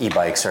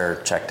e-bikes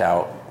are checked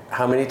out.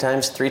 How many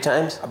times? 3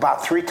 times?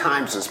 About 3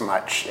 times as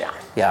much, yeah.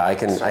 Yeah, I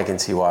can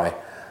see why.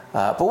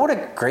 But what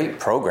a great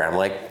program.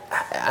 Like,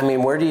 I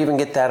mean, where do you even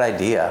get that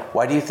idea?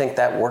 Why do you think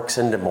that works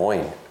in Des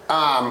Moines?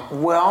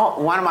 Well,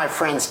 one of my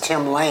friends,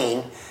 Tim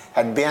Lane,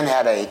 had been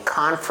at a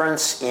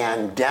conference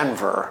in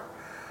Denver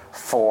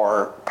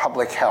for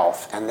public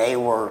health, and they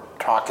were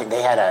talking,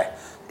 they had a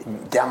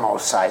demo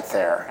site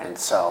there, and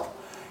so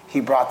he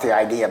brought the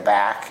idea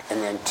back,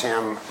 and then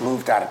Tim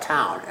moved out of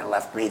town and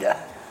left me to...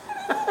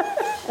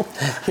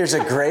 Here's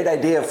a great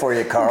idea for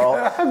you,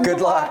 Carl. Good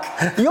luck.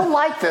 You'll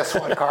like this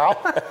one, Carl.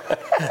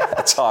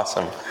 That's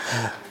awesome.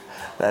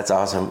 That's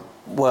awesome.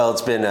 Well,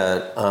 it's been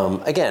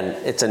again,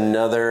 it's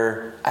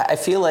another, I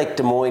feel like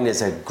Des Moines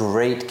is a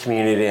great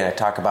community, and I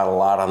talk about a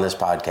lot on this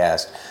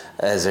podcast,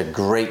 as a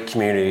great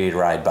community to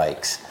ride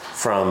bikes.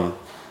 From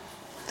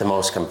the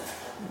most,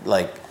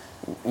 like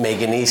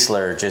Megan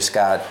Easler just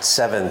got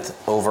 7th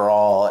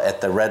overall at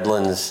the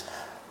Redlands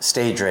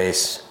stage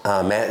race.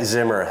 Matt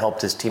Zimmer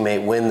helped his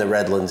teammate win the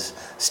Redlands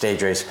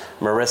stage race.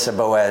 Marissa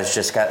Boaz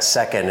just got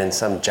 2nd in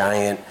some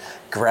giant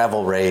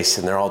gravel race,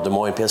 and they're all Des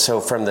Moines people.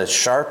 So from the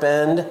sharp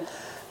end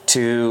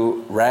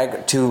to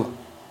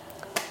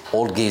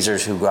old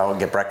geezers who go out and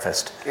get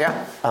breakfast.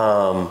 Yeah.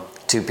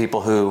 To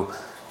people who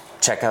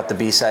check out the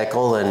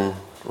B-cycle and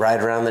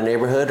ride around the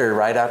neighborhood or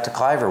ride out to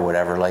Clive or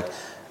whatever. Like,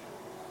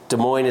 Des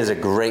Moines is a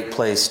great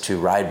place to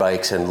ride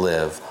bikes and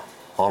live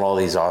on all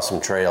these awesome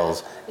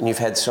trails, and you've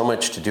had so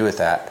much to do with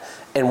that.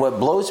 And what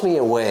blows me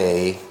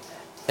away,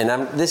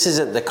 and this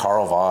isn't the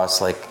Carl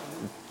Voss like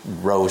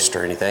roast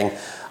or anything,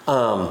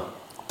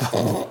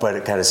 but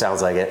it kind of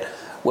sounds like it.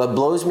 What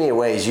blows me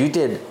away is you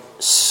did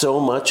so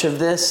much of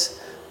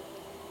this,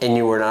 and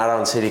you were not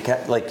on city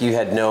council. Like, you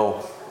had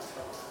no,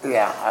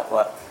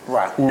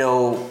 right,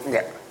 no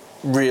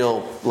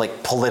real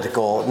like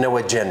political, no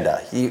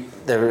agenda.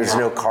 There was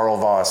no Carl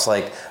Voss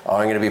like, oh,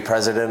 I'm going to be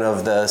president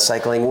of the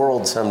cycling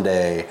world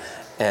someday,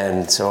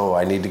 and so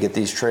I need to get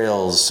these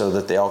trails so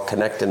that they all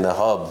connect in the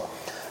hub.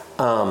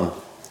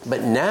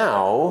 But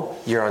now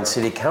you're on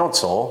city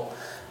council.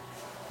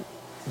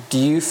 Do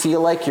you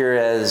feel like you're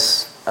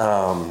as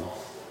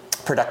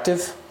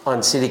productive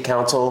on city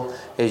council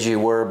as you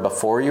were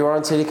before you were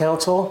on city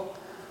council?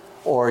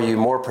 Or are you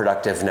more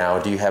productive now?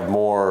 Do you have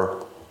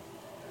more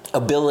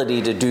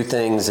ability to do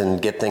things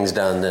and get things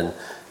done and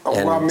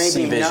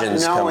see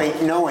visions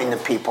knowing the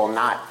people,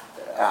 not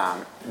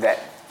that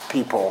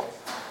people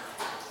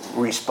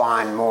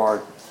respond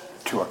more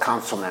to a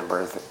council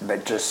member,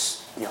 but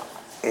just,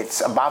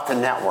 it's about the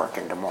network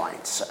in Des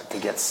Moines to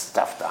get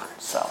stuff done.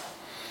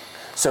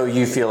 So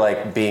you feel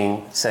like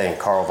saying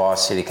Carl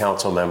Voss city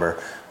council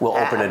member will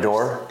open a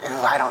door?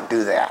 I don't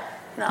do that.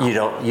 No. You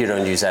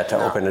don't use that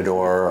to open a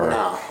door? Or?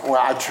 No. Well,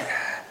 I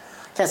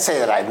can't say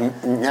that I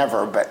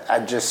never, but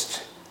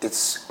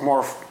it's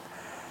more,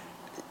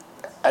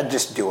 I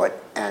just do it.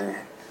 And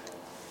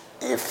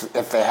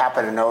if they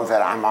happen to know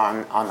that I'm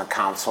on the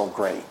council,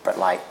 great. But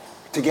like,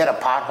 to get a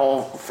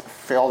pothole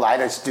filled, I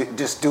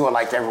just do it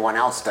like everyone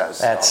else does.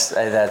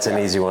 That's an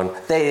easy one.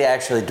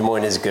 Des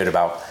Moines is good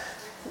about,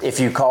 if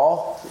you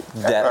call,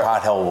 that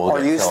pothole will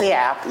get filled. Or use the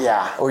app,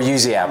 yeah. Or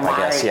use the app, I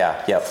guess,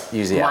 yeah. Yep,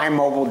 use the app. My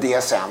mobile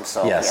DSM,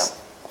 so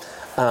yes.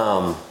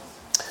 Yeah.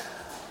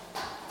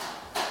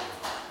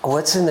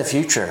 What's in the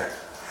future?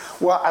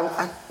 Well,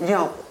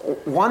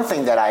 one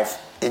thing that I've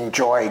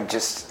enjoyed,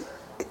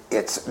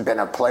 it's been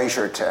a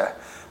pleasure to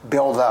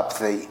build up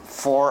the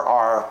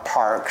 4R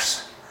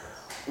Parks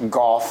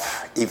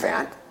golf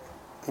event.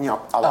 A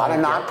lot of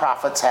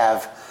nonprofits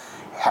have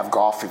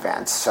golf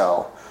events,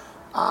 so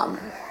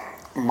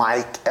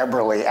Mike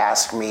Eberly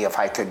asked me if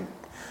I could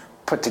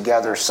put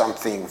together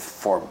something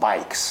for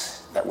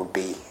bikes that would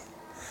be.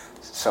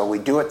 So we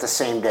do it the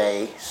same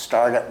day,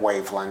 start at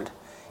Waveland,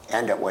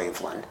 end at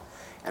Waveland.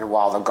 And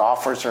while the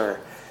golfers are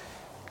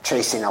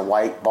chasing a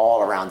white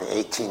ball around the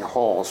 18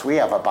 holes, we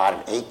have about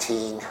an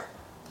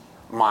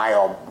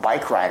 18-mile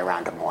bike ride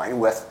around Des Moines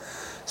with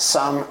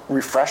some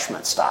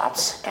refreshment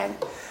stops. And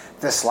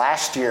this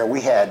last year, we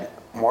had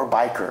more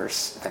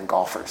bikers than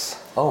golfers.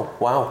 Oh,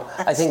 wow.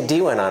 I think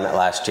Dee went on it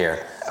last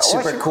year.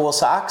 Super cool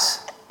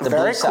socks?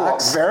 Blue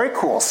socks? Very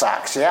cool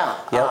socks, yeah.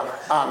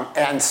 Yep.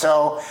 And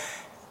so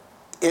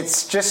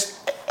it's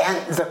just, and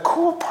the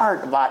cool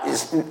part about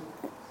is,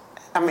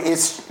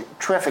 it's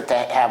terrific to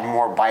have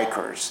more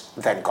bikers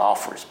than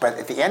golfers, but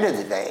at the end of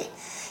the day,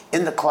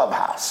 in the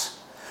clubhouse,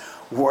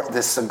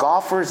 the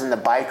golfers and the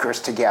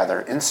bikers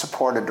together in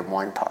support of Des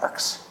Moines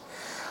Parks.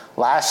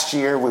 Last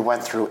year, we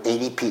went through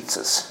 80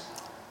 pizzas.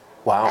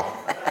 Wow.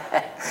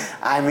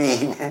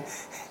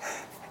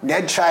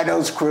 Ned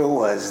Chido's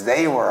crew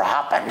they were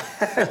hopping.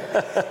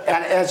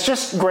 And it's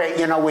just great,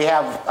 we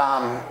have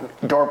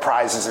door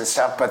prizes and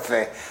stuff, but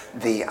the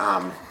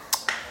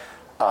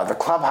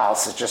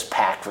clubhouse is just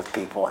packed with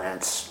people, and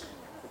it's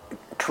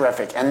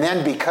terrific. And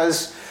then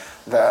because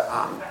the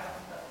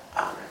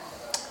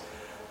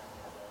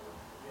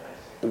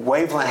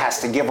Waveland has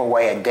to give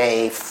away a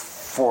day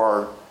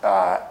for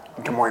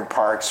Des Moines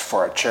Parks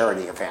for a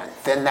charity event,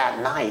 then that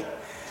night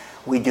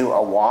we do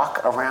a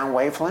walk around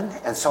Waveland.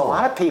 And so a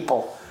lot of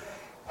people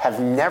have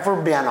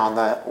never been on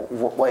the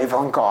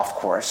Waveland golf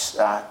course,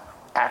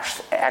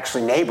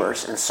 actually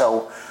neighbors, and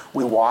so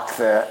we walk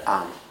the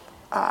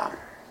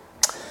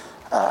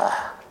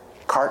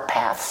cart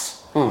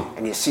paths,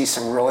 and you see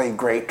some really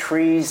great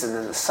trees, and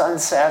then the sun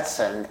sets,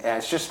 and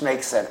it just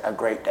makes it a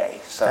great day.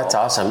 So that's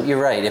awesome.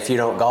 You're right. If you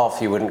don't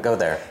golf, you wouldn't go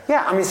there.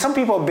 Yeah, some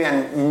people have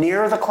been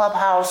near the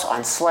clubhouse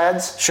on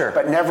sleds, sure,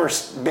 but never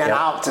been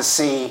out to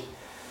see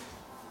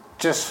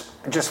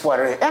just what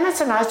it is. And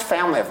it's a nice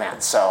family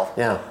event, so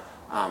yeah.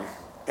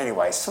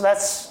 Anyway, so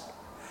that's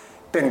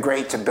been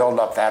great to build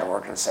up that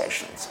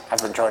organization.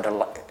 I've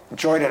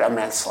enjoyed it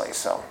immensely.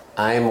 So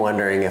I'm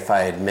wondering if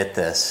I admit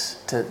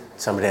this to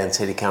somebody on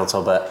city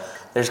council, but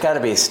there's got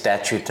to be a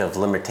statute of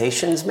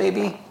limitations,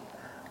 maybe.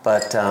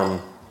 But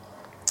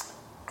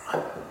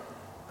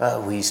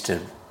we used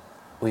to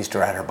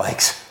ride our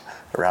bikes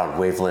around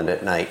Waveland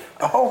at night.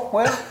 Oh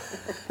well,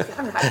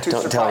 I'm not too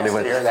Don't tell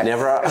anyone.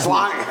 Never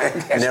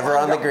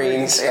on the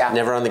greens. Yeah.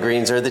 Never on the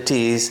greens or the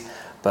tees.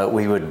 But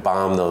we would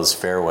bomb those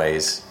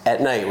fairways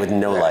at night with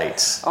no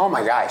lights. Oh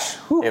my gosh!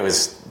 Whew. It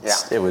was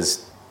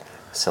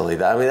silly.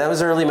 That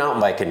was early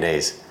mountain biking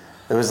days.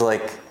 It was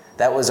like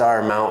That was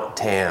our Mount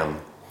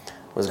Tam.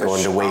 Was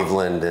going to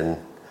Waveland and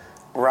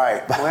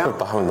right. Well,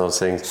 behind those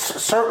things.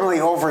 Certainly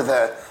over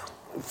the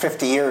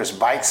 50 years,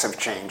 bikes have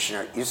changed. You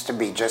know, it used to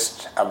be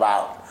just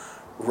about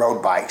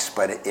road bikes,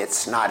 but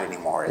it's not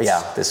anymore.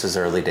 This was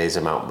early days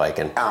of mountain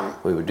biking.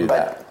 We would do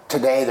that. But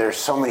today there's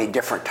so many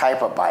different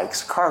type of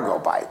bikes, cargo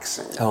bikes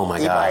and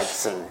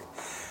e-bikes and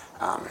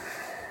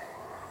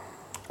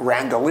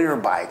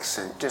Randolier bikes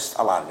and just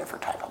a lot of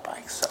different type of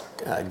bikes. So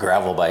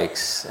gravel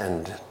bikes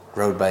and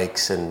road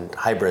bikes and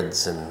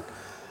hybrids and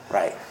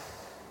right.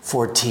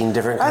 14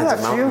 different kinds of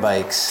mountain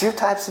bikes. A few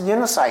types of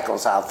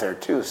unicycles out there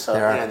too. So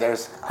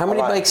there's How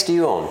many bikes do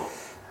you own?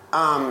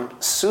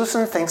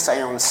 Susan thinks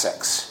I own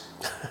 6.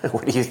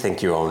 What do you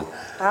think you own?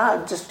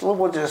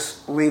 We'll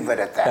just leave it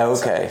at that.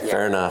 Okay, so,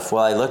 fair enough.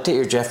 Well, I looked at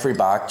your Jeffrey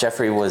Bach.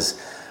 Jeffrey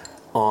was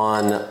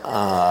on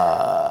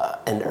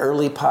an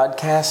early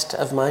podcast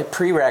of my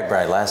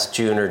pre-Ragbri last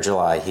June or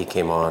July. He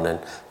came on and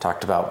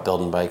talked about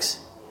building bikes.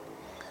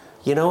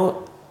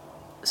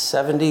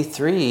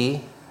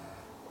 73.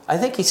 I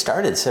think he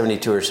started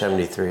 72 or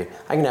 73.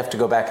 I'm gonna have to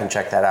go back and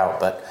check that out.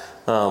 But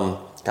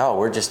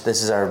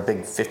this is our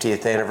big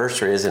 50th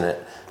anniversary, isn't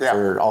it? Yeah.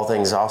 For all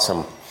things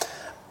awesome.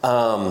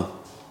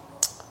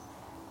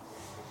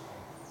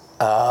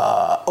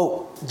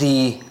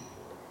 The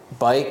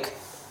bike,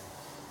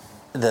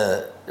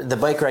 the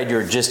bike ride you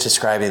were just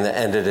describing that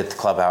ended at the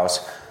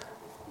clubhouse.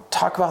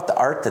 Talk about the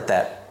art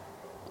that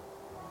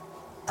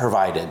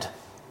provided.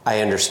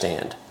 I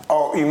understand.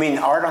 Oh, you mean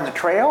art on the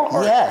trail?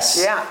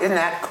 Yes. Yeah, isn't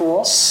that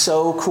cool?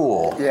 So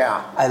cool.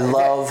 Yeah. I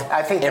love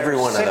every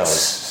one of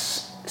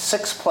those.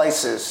 6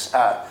 places,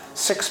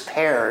 6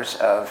 pairs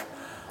of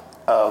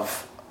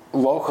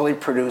locally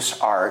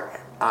produced art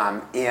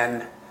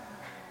in,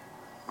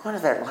 what are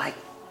there, like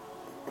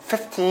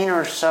 15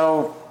 or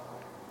so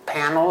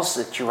panels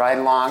that you ride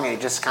along and you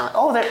just kind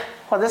of,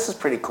 this is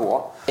pretty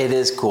cool. It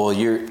is cool.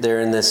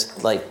 They're in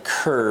this like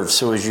curve,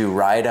 so as you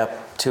ride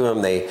up to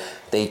them, they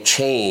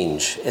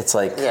change. It's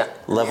like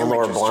level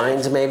lower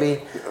blinds,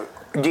 maybe.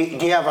 Do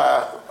you have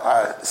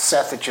a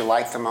set that you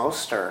like the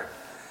most, or?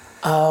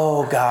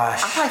 Oh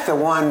gosh, I like the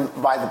one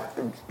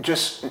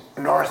just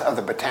north of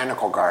the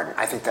Botanical Garden.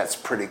 I think that's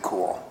pretty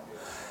cool.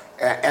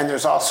 And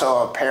there's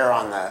also a pair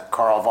on the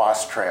Carl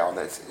Voss Trail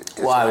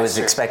I was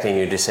expecting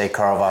you to say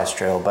Carl Voss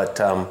Trail, but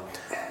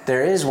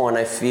there is one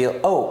I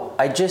feel.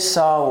 I just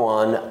saw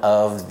one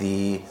of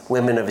the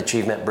Women of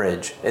Achievement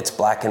Bridge. It's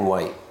black and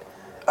white.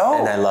 Oh.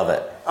 And I love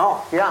it.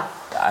 Oh, yeah.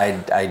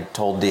 I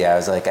told Dee, I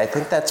was like, I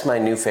think that's my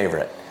new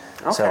favorite.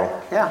 Okay,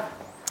 so, yeah.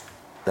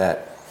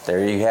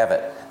 There you have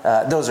it.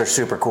 Those are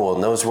super cool.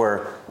 And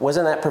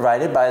wasn't that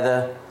provided by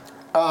the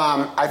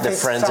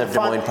Friends of Des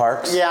Moines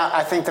Parks? Yeah,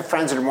 I think the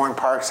Friends of Des Moines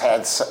Parks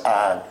had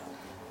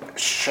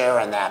share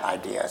in that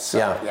idea. So,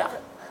 yeah.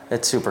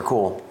 It's super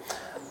cool.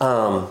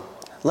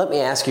 Let me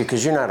ask you,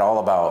 because you're not all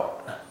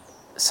about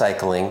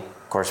cycling.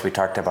 Of course, we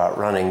talked about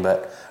running,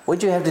 but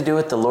what'd you have to do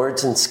with the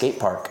Lordson Skate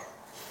Park?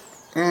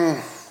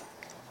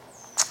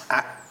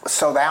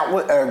 So that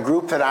was a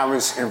group that I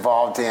was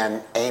involved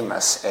in,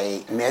 Amos,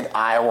 a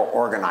mid-Iowa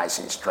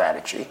organizing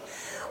strategy,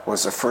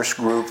 was the first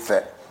group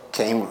that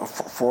came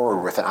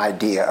forward with an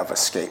idea of a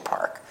skate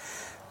park.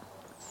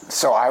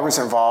 So I was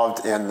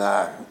involved in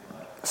the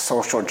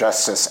social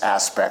justice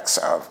aspects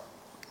of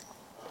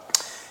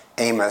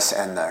Amos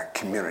and the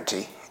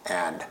community,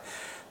 and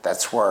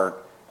that's where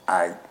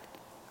I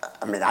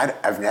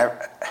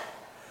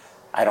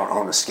don't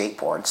own a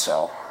skateboard,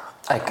 so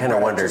I kind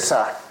of wondered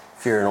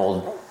if you're an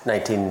old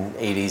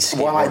 1980s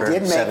skateboarder, well, I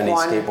did make 70s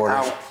one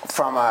skateboarders.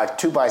 From a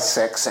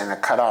 2x6 and a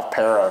cut-off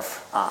pair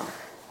of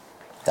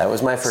that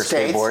was my first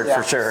skates, skateboard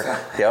for sure.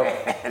 Yep.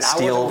 And I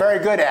wasn't very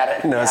good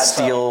at it.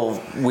 Steel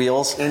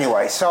wheels.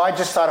 Anyway, so I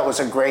just thought it was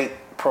a great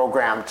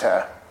program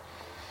to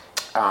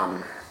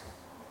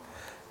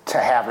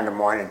have in Des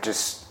Moines. It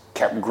just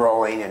kept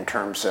growing in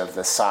terms of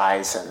the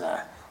size and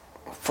the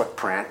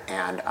footprint,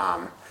 and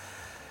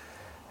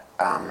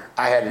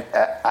I had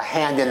a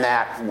hand in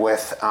that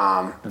with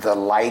the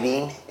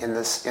lighting in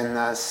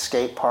the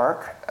skate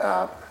park,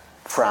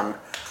 from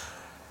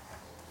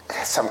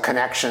some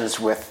connections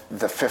with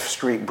the 5th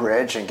Street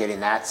Bridge and getting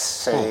that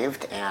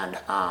saved, and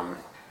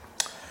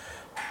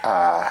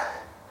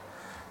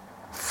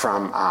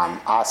from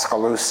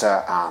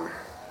Oskaloosa,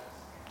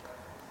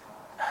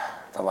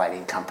 the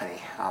lighting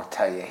company, I'll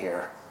tell you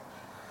here.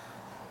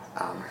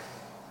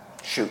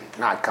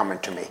 Not coming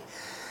to me.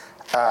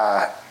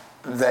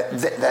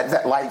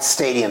 That light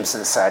stadiums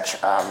and such.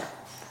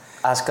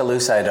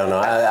 Oskaloosa, I don't know.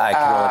 I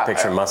can only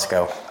picture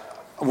Musco.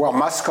 Well,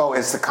 Musco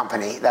is the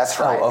company. That's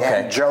right. Oh,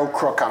 okay. And Joe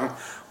Crookham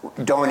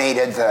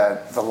donated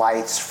the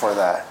lights for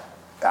the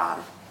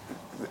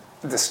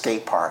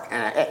skate park,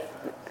 and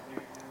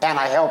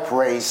I helped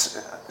raise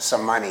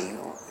some money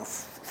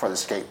for the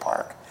skate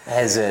park.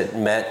 Has it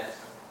met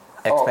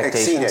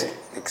expectations?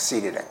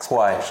 Exceeded expectations.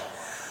 Why?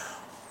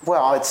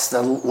 Well, it's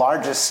the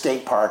largest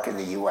skate park in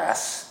the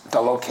U.S.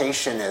 The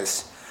location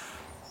is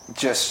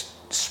just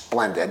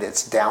splendid.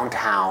 It's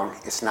downtown.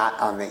 It's not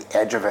on the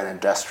edge of an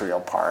industrial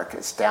park.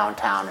 It's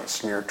downtown.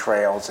 It's near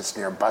trails. It's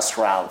near bus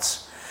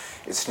routes.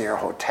 It's near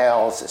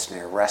hotels. It's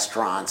near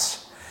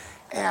restaurants.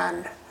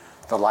 And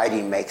the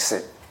lighting makes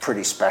it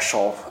pretty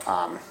special.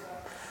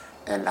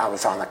 And I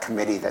was on the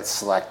committee that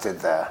selected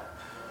the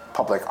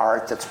public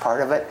art that's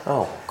part of it.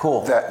 Oh,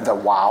 cool. The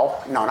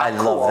WOW. No, not I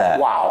cool. love that.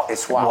 WOW.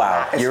 It's WOW.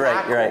 Wow. It's You're right.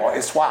 not You're cool. right.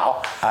 It's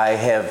WOW. I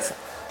have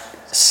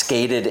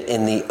skated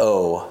in the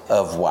O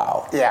of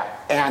WOW. Yeah.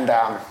 And,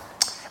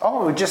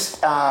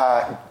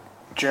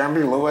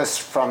 Jeremy Lewis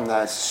from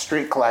the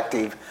Street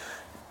Collective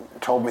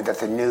told me that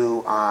the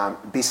new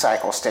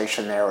B-Cycle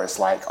station there is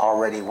like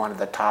already one of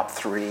the top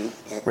 3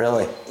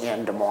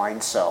 in Des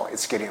Moines, so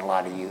it's getting a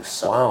lot of use.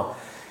 So.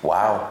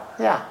 Wow.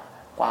 Yeah.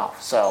 Wow.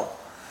 So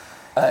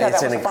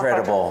it's an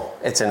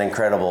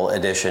incredible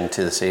addition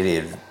to the city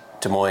of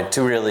Des Moines,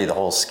 to really the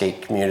whole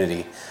skate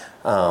community.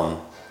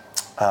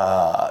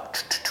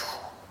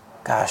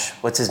 Gosh,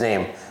 what's his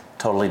name?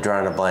 Totally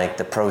drawing a blank.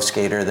 The pro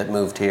skater that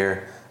moved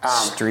here.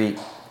 Street.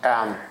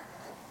 Valley.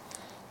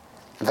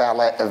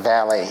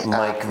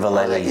 Mike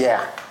Valletti.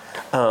 Yeah.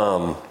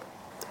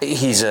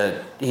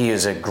 He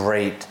is a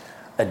great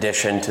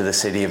addition to the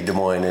city of Des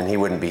Moines, and he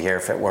wouldn't be here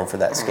if it weren't for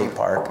that skate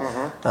park.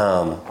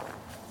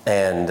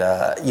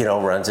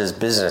 Runs his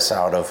business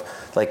out of,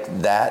 like,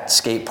 that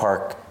skate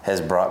park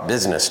has brought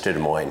business to Des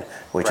Moines,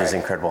 which is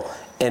incredible.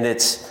 And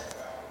it's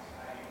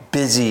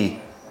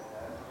busy,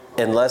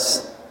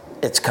 unless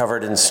it's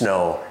covered in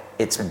snow,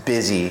 it's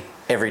busy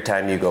every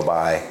time you go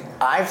by.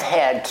 I've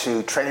had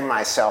to train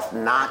myself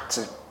not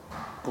to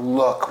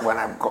look when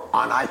I'm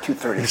on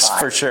I-235.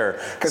 For sure.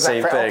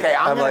 Same thing. Okay,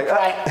 I'm going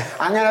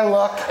to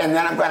look, and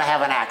then I'm going to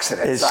have an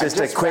accident. It's just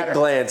a quick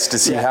glance to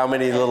see how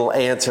many little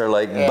ants are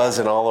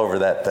buzzing all over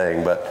that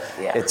thing. But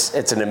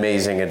it's an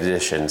amazing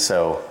addition.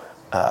 So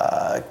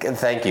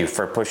thank you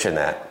for pushing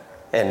that.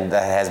 And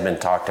that has been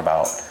talked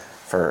about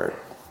for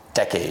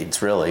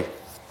decades, really.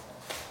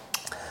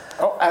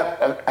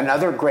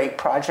 Another great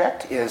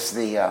project is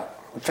the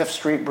 5th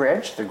Street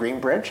Bridge, the Green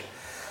Bridge.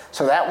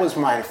 So that was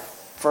my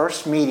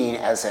first meeting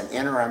as an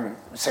interim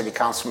city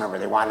council member.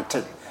 They wanted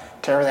to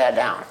tear that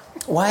down.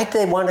 Why did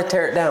they want to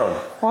tear it down?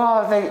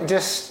 Well, they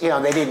just,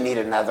 they didn't need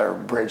another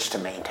bridge to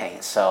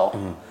maintain.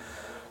 So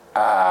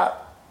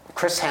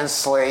Chris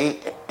Hensley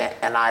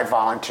and I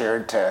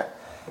volunteered to,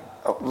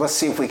 let's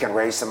see if we can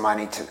raise the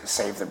money to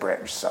save the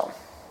bridge. So.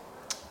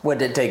 What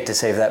did it take to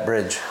save that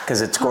bridge? Because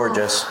it's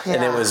gorgeous,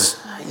 and it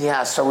was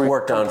so we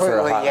worked on for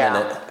a hot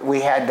minute. We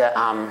had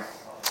to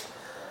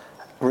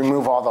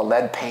remove all the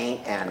lead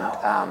paint, and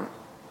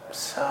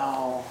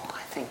so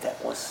I think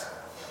that was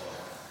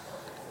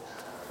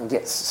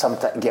get some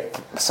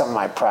of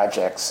my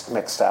projects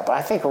mixed up.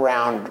 I think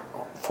around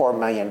 $4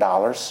 million.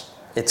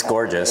 It's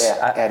gorgeous.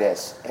 Yeah, it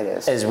is. It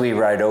is. As we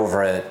ride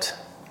over it,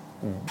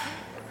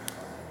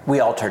 we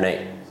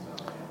alternate.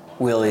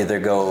 We'll either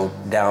go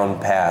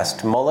down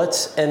past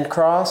Mullets and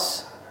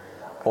cross,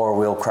 or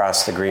we'll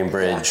cross the Green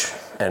Bridge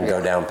and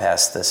go down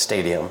past the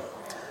stadium.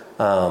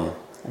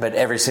 But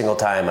every single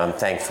time I'm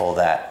thankful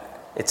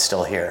that it's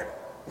still here.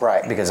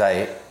 Right. Because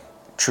I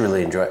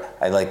truly enjoy it.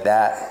 I like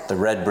that, the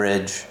Red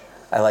Bridge.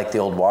 I like the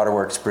old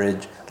Waterworks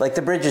Bridge. Like,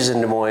 the bridges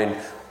in Des Moines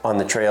on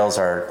the trails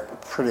are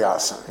pretty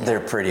awesome. They're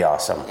pretty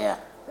awesome. Yeah.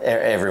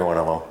 Every one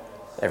of them.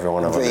 Every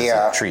one of them is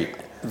a treat.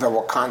 The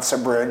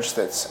Wakansa Bridge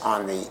that's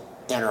on the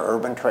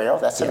Interurban Trail,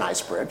 that's a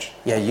nice bridge.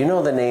 Yeah, you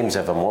know the names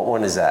of them. What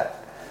one is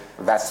that?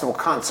 That's the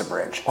Wakansa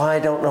Bridge. Well, I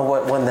don't know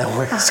what one that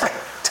was.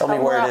 Tell me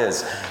where it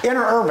is.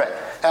 Interurban,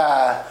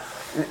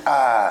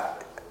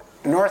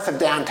 north of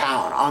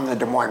downtown on the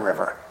Des Moines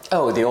River.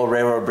 Oh, the old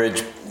railroad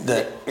bridge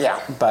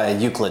by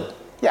Euclid.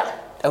 Yeah.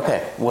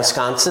 Okay,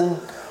 Wisconsin?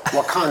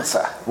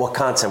 Wakansa.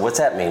 Wakansa, what's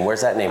that mean?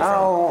 Where's that name from?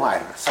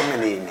 Oh, some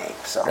Indian name.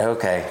 So.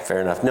 Okay, fair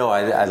enough. No,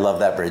 I love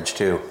that bridge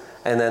too.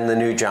 And then the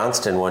new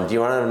Johnston one. Do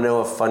you want to know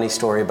a funny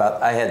story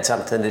about? I had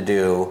something to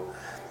do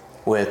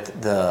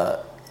with the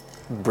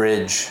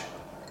bridge,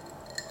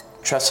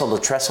 trestle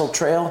to trestle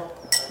trail.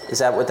 Is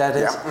that what that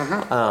is? Yeah.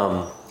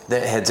 Mm-hmm.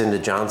 That heads into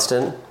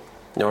Johnston,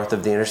 north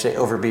of the interstate,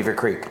 over Beaver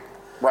Creek.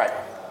 Right.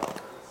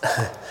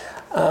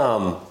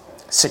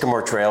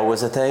 Sycamore Trail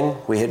was a thing.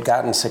 We had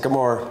gotten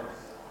Sycamore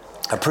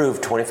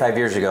approved 25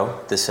 years ago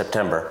this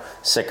September.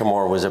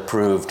 Sycamore was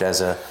approved as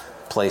a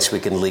place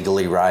we can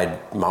legally ride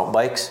mountain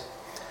bikes.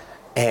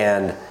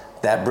 And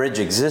that bridge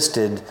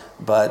existed,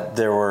 but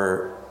there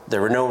were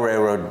no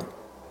railroad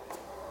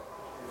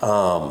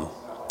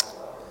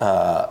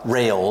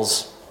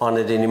rails on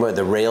it anymore.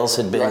 The rails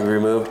had been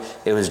removed.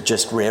 It was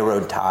just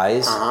railroad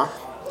ties.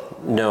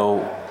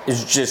 No, it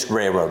was just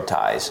railroad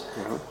ties.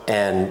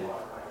 And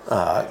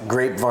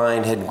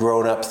grapevine had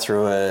grown up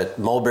through it.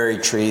 Mulberry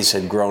trees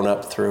had grown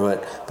up through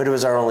it. But it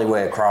was our only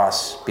way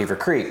across Beaver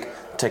Creek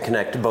to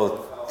connect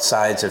both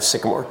sides of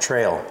Sycamore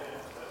Trail.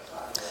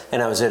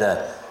 And I was at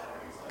a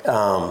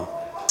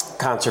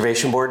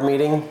conservation board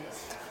meeting,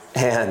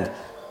 and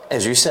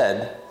as you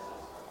said,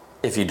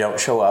 if you don't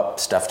show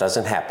up, stuff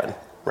doesn't happen,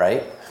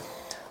 right?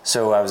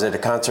 So I was at a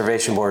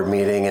conservation board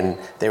meeting and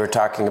they were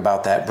talking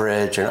about that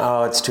bridge and,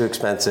 oh, it's too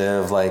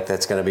expensive. Like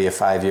that's going to be a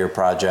 5-year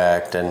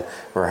project and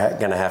we're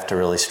going to have to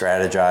really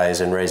strategize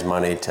and raise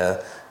money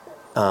to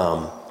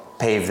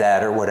pave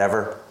that or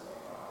whatever.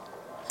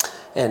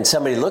 And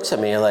somebody looks at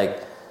me like,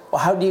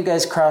 well, how do you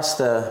guys cross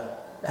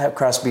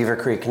Beaver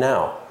Creek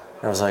now?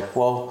 And I was like,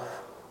 well,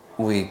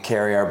 we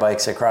carry our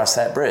bikes across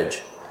that bridge.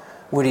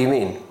 What do you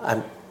mean?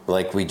 I'm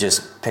like, we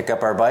just pick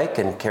up our bike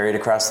and carry it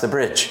across the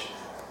bridge.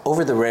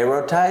 Over the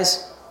railroad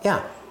ties?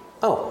 Yeah.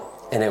 Oh.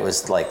 And it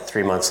was like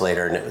 3 months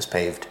later and it was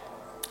paved.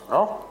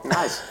 Oh,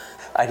 nice.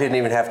 I didn't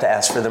even have to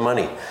ask for the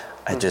money.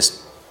 I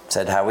just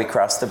said how we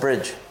crossed the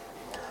bridge.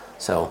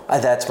 So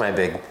that's my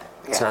big,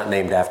 it's not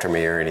named after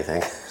me or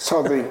anything.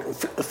 So the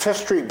Fifth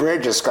Street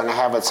Bridge is going to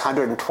have its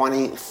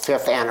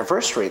 125th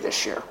anniversary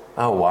this year.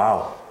 Oh,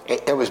 wow.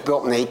 It was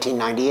built in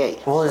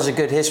 1898. Well, there's a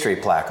good history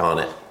plaque on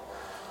it.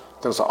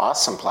 Those are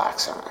awesome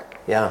plaques on it.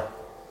 Yeah.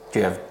 Do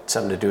you have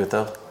something to do with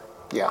those?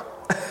 Yeah.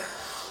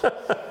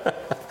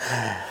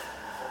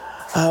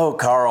 Oh,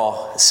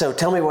 Carl. So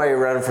tell me why you're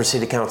running for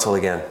city council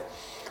again.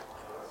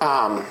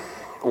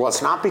 Well,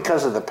 it's not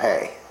because of the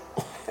pay.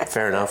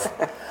 Fair enough.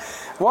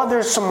 Well,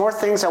 there's some more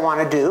things I want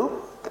to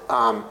do.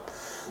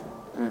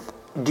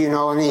 Do you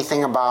know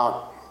anything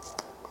about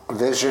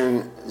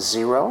Vision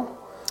Zero?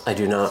 I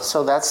do not.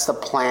 So that's the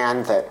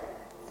plan that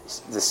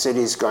the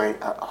city's going,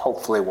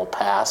 hopefully will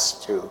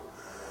pass to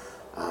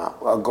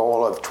a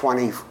goal of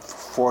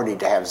 2040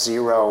 to have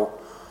zero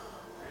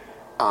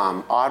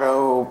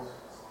auto,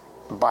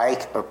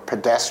 bike, or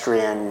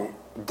pedestrian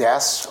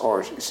deaths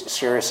or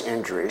serious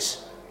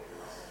injuries.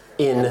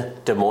 In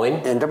Des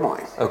Moines? In Des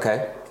Moines.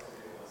 Okay.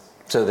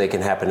 So they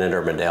can happen in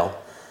Urbandale?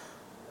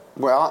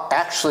 Well,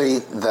 actually,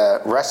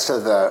 the rest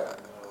of the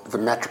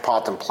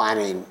Metropolitan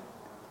Planning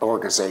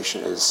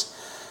Organization is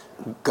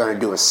going to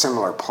do a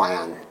similar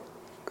plan,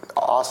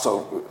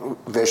 also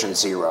Vision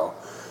Zero.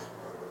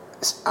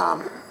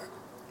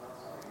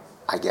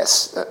 I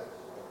guess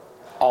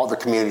all the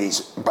communities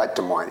but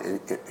Des Moines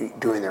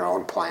doing their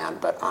own plan.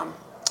 But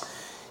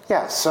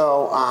yeah,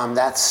 so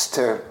that's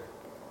to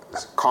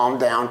calm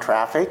down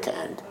traffic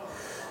and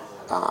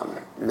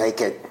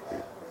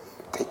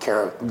take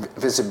care of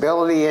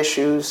visibility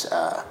issues,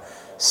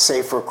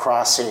 safer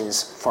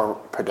crossings for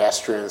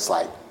pedestrians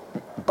like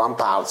bump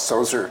outs.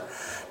 Those are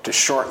to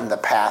shorten the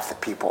path that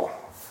people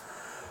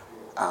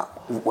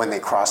when they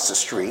cross the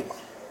street.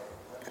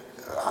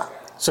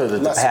 So that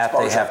the path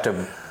exposure. they have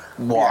to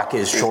walk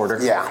is shorter?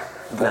 Yeah.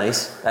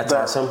 Nice. That's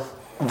awesome.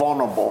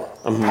 Vulnerable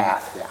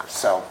path, yeah.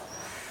 So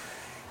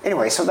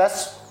anyway, so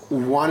that's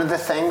one of the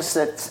things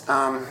that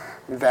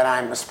that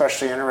I'm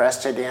especially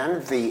interested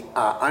in, the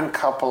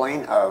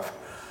uncoupling of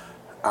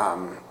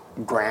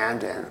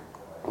Grand and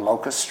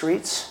Locust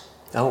Streets.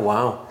 Oh,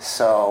 wow.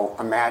 So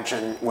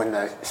imagine when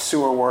the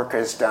sewer work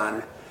is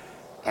done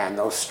and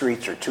those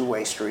streets are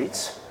two-way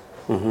streets.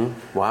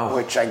 Mm-hmm. Wow.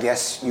 Which I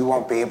guess you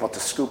won't be able to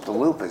scoop the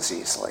loop as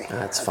easily.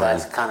 That's fine.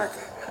 That kind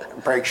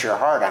of breaks your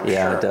heart, I'm sure.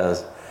 Yeah, it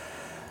does.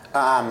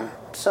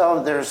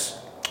 So there's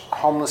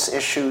homeless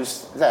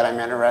issues that I'm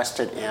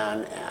interested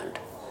in, and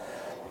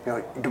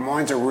Des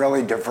Moines is a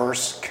really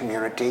diverse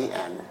community,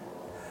 and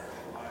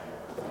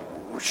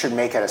we should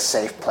make it a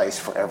safe place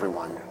for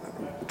everyone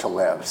to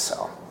live.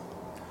 So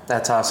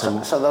that's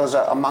awesome. So those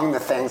are among the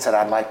things that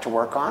I'd like to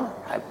work on.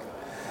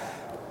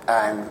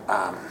 I'm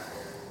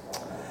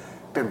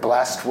been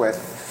blessed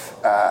with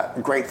a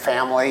great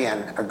family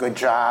and a good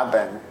job,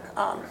 and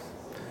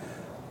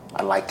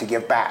I like to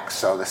give back.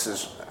 So this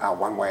is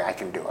one way I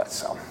can do it.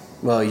 So.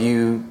 Well,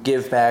 you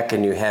give back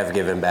and you have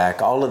given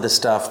back. All of the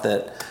stuff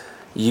that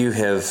you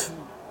have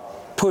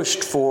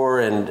pushed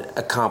for and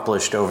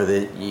accomplished over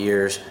the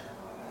years,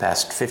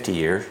 past 50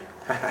 years,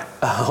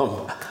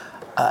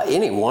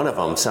 any one of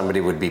them somebody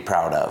would be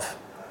proud of.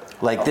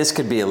 Like this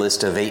could be a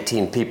list of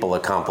 18 people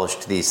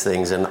accomplished these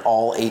things, and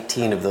all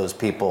 18 of those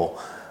people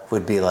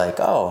would be like,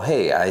 oh,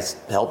 hey, I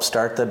helped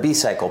start the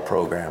B-Cycle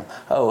program.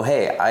 Oh,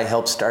 hey, I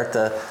helped start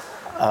the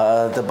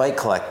bike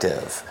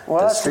collective. Well,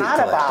 the it's street not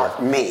collective.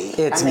 about me.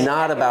 It's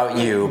not about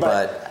you,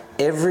 but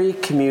every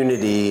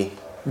community,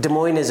 Des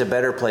Moines is a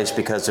better place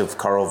because of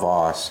Carl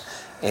Voss.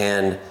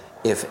 And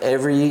if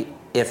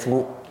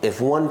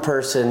one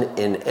person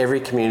in every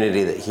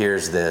community that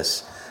hears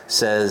this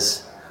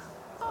says,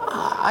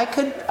 I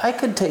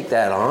could take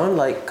that on.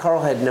 Like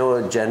Carl had no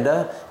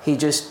agenda. He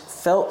just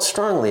felt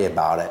strongly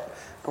about it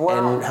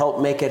and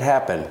helped make it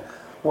happen.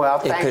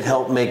 Well, it could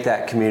help make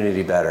that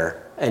community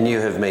better. And you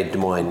have made Des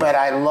Moines. But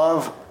I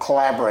love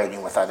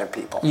collaborating with other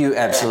people. You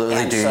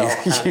absolutely do.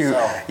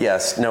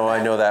 Yes. No,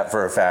 I know that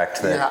for a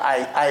fact. That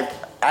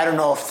I don't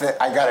know if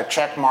I got a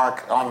check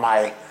mark on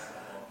my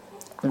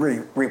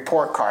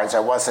report cards. I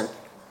wasn't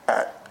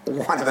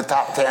one of the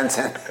top 10s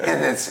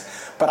in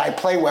this, but I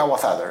play well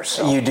with others.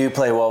 So. You do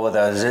play well with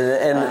others,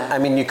 and I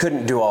mean, you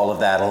couldn't do all of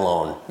that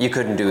alone. You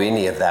couldn't do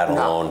any of that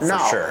alone, for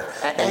sure.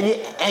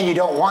 And you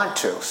don't want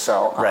to.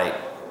 So right.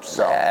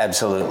 So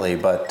absolutely,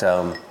 but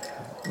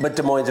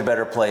Des Moines is a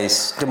better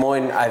place. Des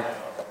Moines,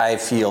 I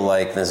feel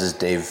like this is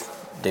Dave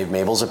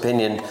Mabel's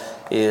opinion,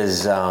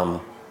 is a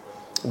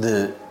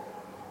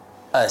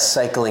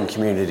cycling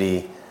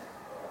community,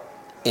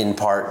 in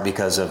part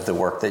because of the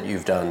work that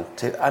you've done.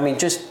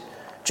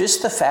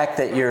 Just the fact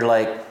that you're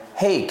like,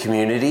 hey,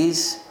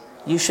 communities,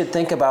 you should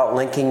think about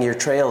linking your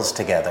trails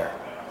together.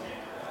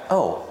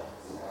 Oh,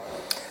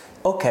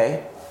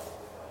 okay.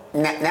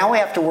 Now we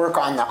have to work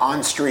on the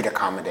on-street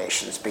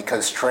accommodations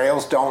because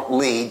trails don't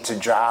lead to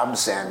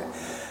jobs and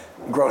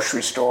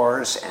grocery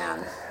stores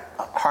and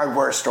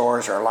hardware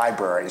stores or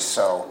libraries.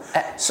 So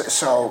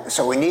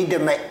we need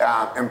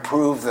to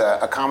improve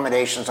the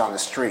accommodations on the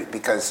street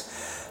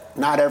because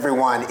not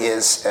everyone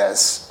is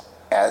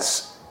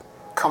as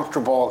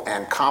comfortable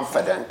and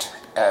confident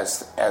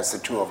as the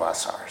two of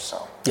us are.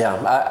 So yeah,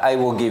 I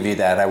will give you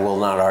that. I will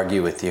not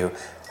argue with you.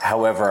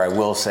 However, I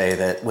will say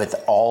that with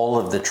all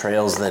of the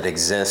trails that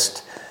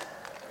exist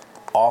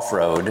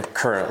off-road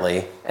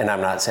currently, and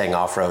I'm not saying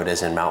off-road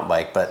as in mountain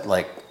bike, but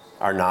like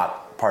are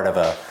not part of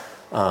a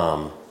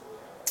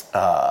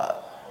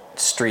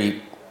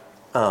street,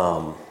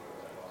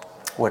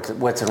 what's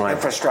in my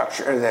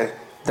infrastructure.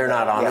 They're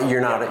not on.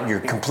 Yeah, you're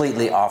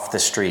completely off the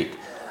street.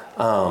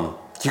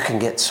 You can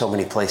get so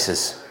many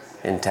places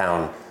in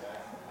town,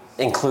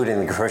 including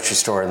the grocery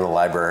store and the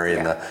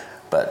library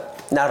but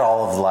not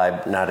all of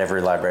not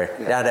every library,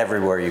 not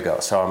everywhere you go.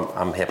 So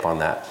I'm hip on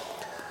that.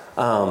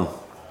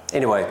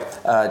 Anyway,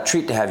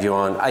 treat to have you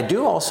on. I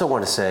do also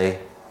want to say,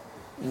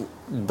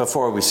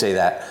 before we say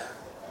that,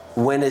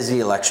 when is the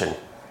election?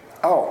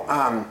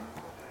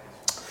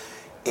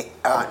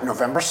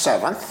 November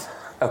 7th.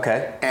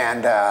 Okay.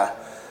 And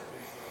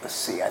let's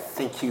see, I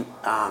think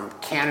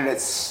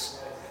candidates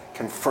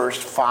can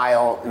first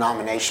file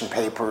nomination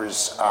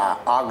papers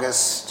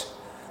August,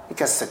 I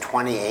guess the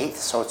 28th,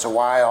 so it's a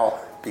while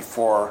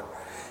before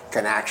you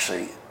can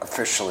actually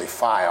officially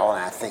file,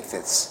 and I think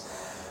that's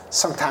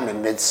sometime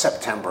in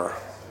mid-September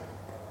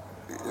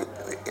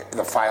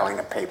the filing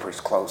of papers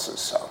closes.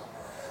 So.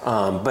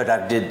 But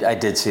I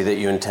did see that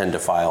you intend to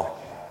file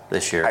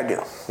this year. I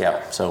do.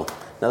 Yeah, so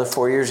another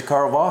 4 years of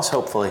Carl Voss,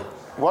 hopefully.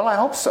 Well, I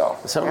hope so.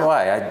 So do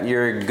I.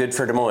 You're good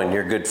for Des Moines.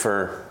 You're good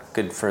for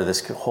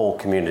this whole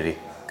community.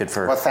 Good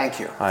for thank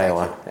you.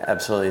 Iowa. Thank you.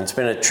 Absolutely. It's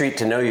been a treat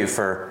to know you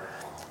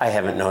I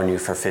haven't known you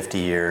for 50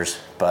 years,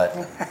 but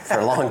for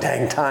a long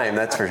dang time,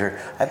 that's for sure.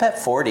 I bet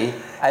 40.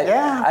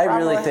 I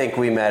really think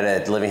we met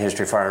at Living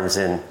History Farms,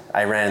 and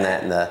I ran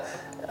that in the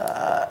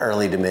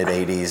early to mid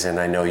 80s, and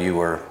I know you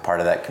were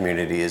part of that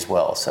community as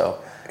well. So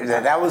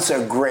that was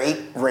a great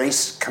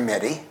race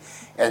committee,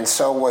 and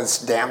so was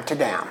Dam to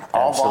Dam.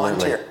 All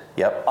volunteer.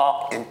 Yep.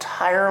 All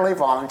entirely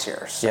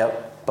volunteers.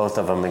 Yep. Both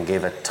of them, and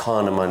gave a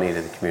ton of money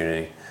to the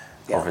community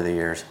over the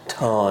years.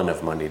 Ton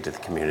of money to the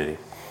community.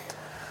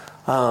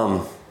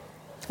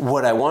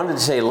 What I wanted to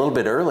say a little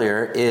bit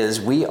earlier is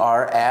we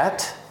are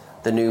at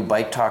the new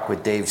Bike Talk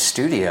with Dave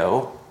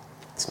studio.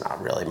 It's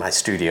not really my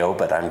studio,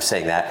 but I'm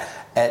saying that,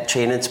 at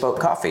Chain and Spoke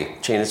Coffee.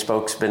 Chain and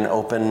Spoke's been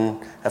open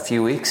a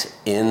few weeks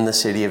in the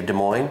city of Des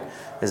Moines.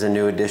 Is a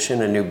new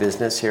addition, a new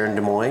business here in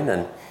Des Moines,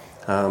 and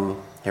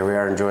here we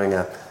are enjoying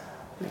a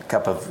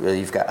cup of,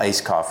 you've got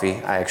iced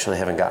coffee. I actually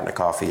haven't gotten a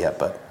coffee yet,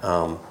 but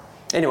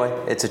anyway,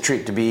 it's a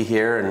treat to be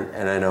here,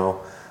 and I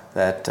know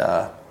that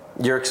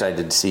you're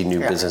excited to see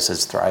new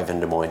businesses thrive in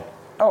Des Moines.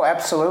 Oh,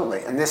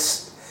 absolutely. And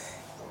this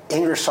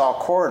Ingersoll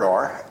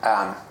corridor,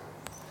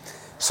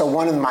 so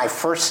one of my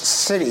first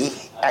city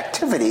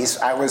activities,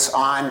 I was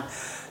on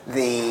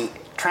the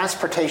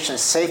Transportation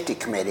Safety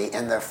Committee,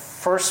 and the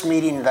first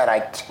meeting that I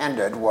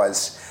attended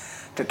was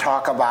to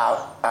talk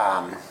about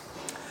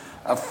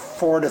a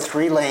 4 to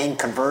 3 lane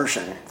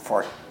conversion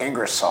for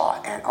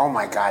Ingersoll. And oh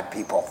my God,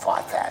 people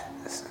fought that.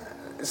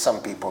 Some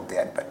people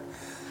did, but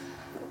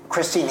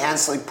Christine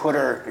Hensley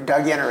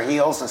dug in her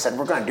heels and said,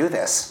 we're going to do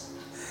this.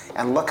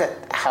 And look at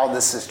how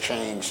this has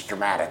changed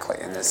dramatically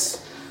in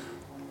this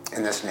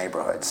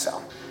neighborhood.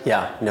 So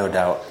yeah, no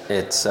doubt.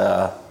 It's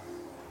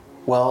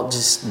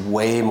just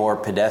way more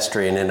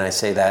pedestrian, and I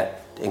say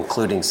that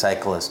including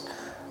cyclists,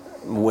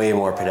 way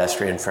more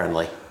pedestrian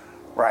friendly.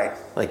 Right.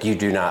 Like, you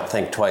do not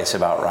think twice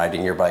about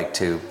riding your bike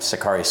to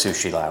Sakari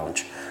Sushi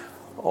Lounge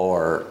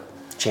or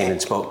Chain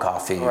and Spoke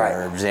Coffee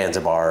or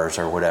Zanzibar's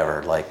or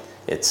whatever. Like,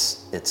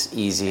 it's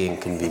easy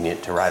and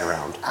convenient to ride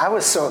around. I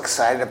was so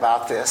excited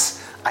about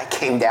this. I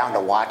came down to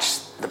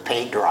watch the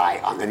paint dry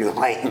on the new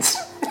lanes.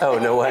 Oh,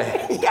 no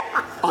way.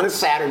 Yeah, on a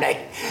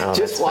Saturday.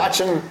 Just watch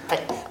them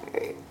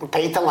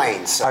paint the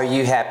lanes. So. Are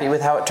you happy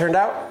with how it turned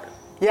out?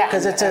 Yeah.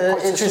 Because it's an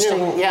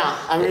interesting...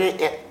 I mean,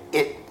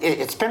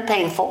 it's been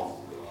painful.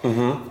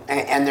 Mm-hmm.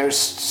 And there's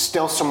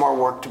still some more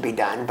work to be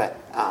done, but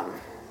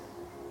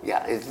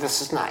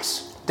this is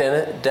nice.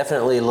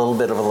 Definitely a little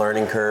bit of a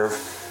learning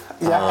curve.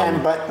 Yeah,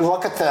 but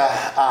look at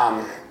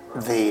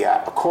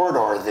the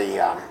corridor,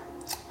 the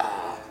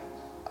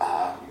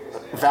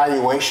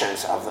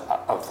valuations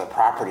of the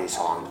properties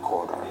along the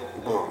corridor.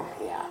 Boom,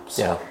 yeah.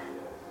 So. Yeah,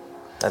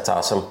 that's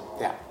awesome.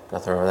 Yeah.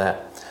 Nothing wrong with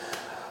that.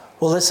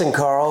 Well, listen,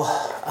 Carl,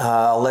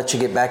 I'll let you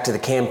get back to the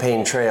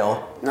campaign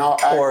trail. No,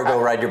 or go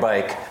ride your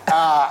bike.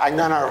 I'm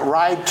gonna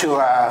ride to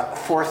a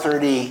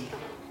 4:30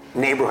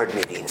 neighborhood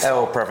meetings.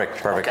 Oh,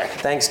 perfect. Okay.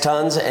 Thanks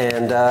tons,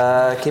 and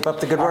keep up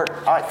the good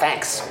work. All right,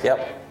 thanks.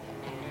 Yep.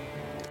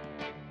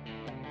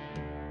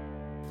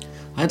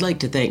 I'd like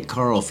to thank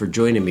Carl for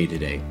joining me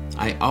today.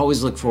 I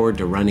always look forward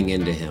to running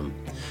into him.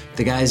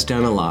 The guy's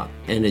done a lot,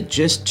 and it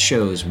just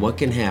shows what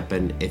can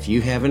happen if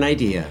you have an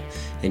idea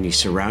and you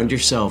surround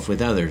yourself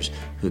with others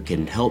who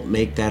can help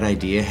make that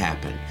idea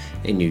happen,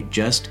 and you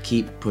just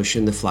keep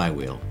pushing the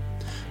flywheel.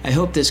 I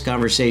hope this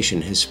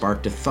conversation has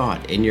sparked a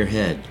thought in your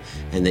head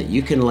and that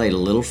you can light a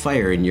little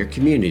fire in your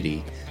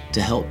community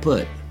to help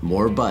put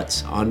more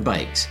butts on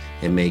bikes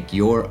and make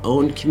your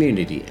own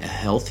community a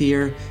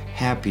healthier,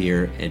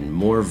 happier, and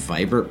more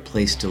vibrant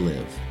place to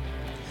live.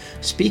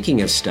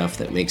 Speaking of stuff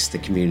that makes the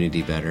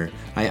community better,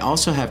 I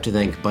also have to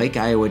thank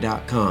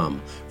BikeIowa.com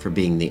for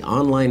being the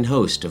online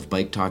host of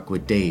Bike Talk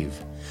with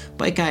Dave.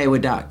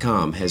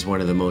 BikeIowa.com has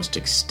one of the most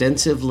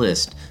extensive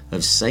lists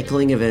of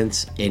cycling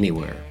events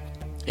anywhere,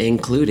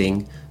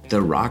 including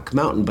the Rock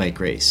Mountain Bike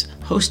Race,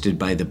 hosted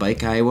by the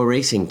Bike Iowa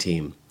Racing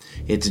Team.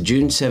 It's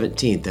June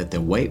 17th at the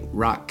White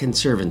Rock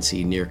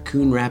Conservancy near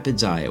Coon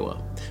Rapids,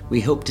 Iowa. We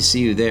hope to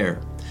see you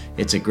there.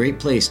 It's a great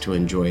place to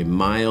enjoy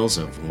miles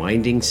of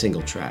winding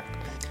single track.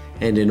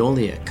 And in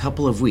only a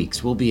couple of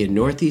weeks, we'll be in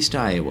Northeast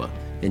Iowa,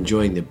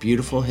 enjoying the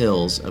beautiful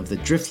hills of the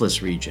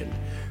Driftless region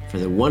for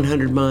the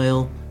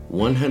 100-mile,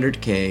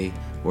 100K,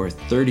 or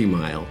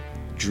 30-mile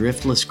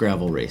Driftless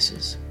gravel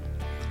races.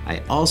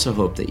 I also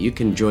hope that you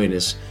can join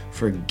us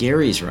for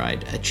Gary's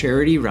Ride, a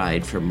charity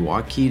ride from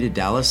Waukee to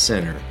Dallas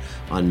Center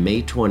on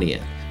May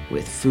 20th,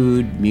 with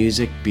food,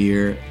 music,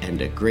 beer, and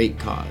a great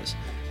cause,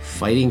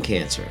 fighting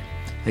cancer.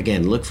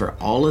 Again, look for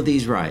all of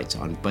these rides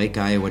on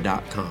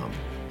BikeIowa.com.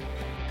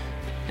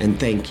 And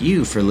thank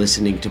you for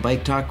listening to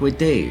Bike Talk with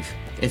Dave.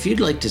 If you'd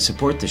like to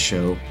support the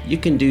show, you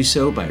can do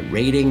so by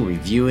rating,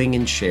 reviewing,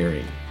 and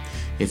sharing.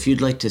 If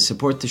you'd like to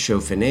support the show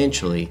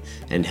financially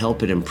and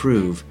help it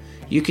improve,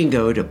 you can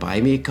go to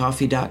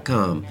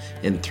buymeacoffee.com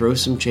and throw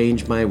some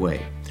change my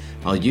way.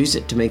 I'll use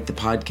it to make the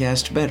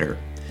podcast better,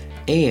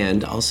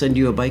 and I'll send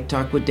you a Bike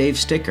Talk with Dave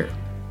sticker.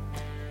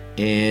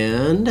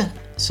 And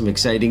some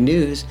exciting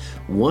news,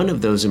 one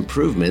of those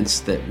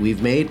improvements that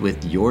we've made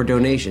with your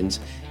donations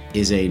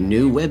is a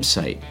new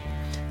website.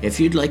 If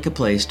you'd like a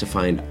place to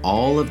find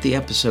all of the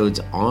episodes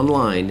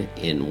online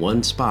in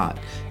one spot,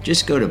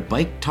 just go to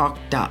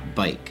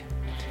biketalk.bike.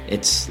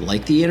 It's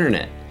like the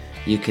internet.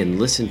 You can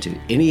listen to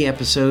any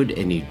episode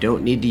and you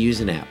don't need to use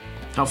an app.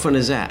 How fun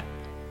is that?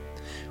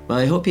 Well,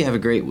 I hope you have a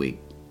great week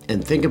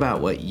and think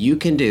about what you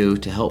can do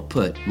to help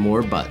put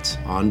more butts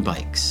on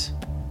bikes.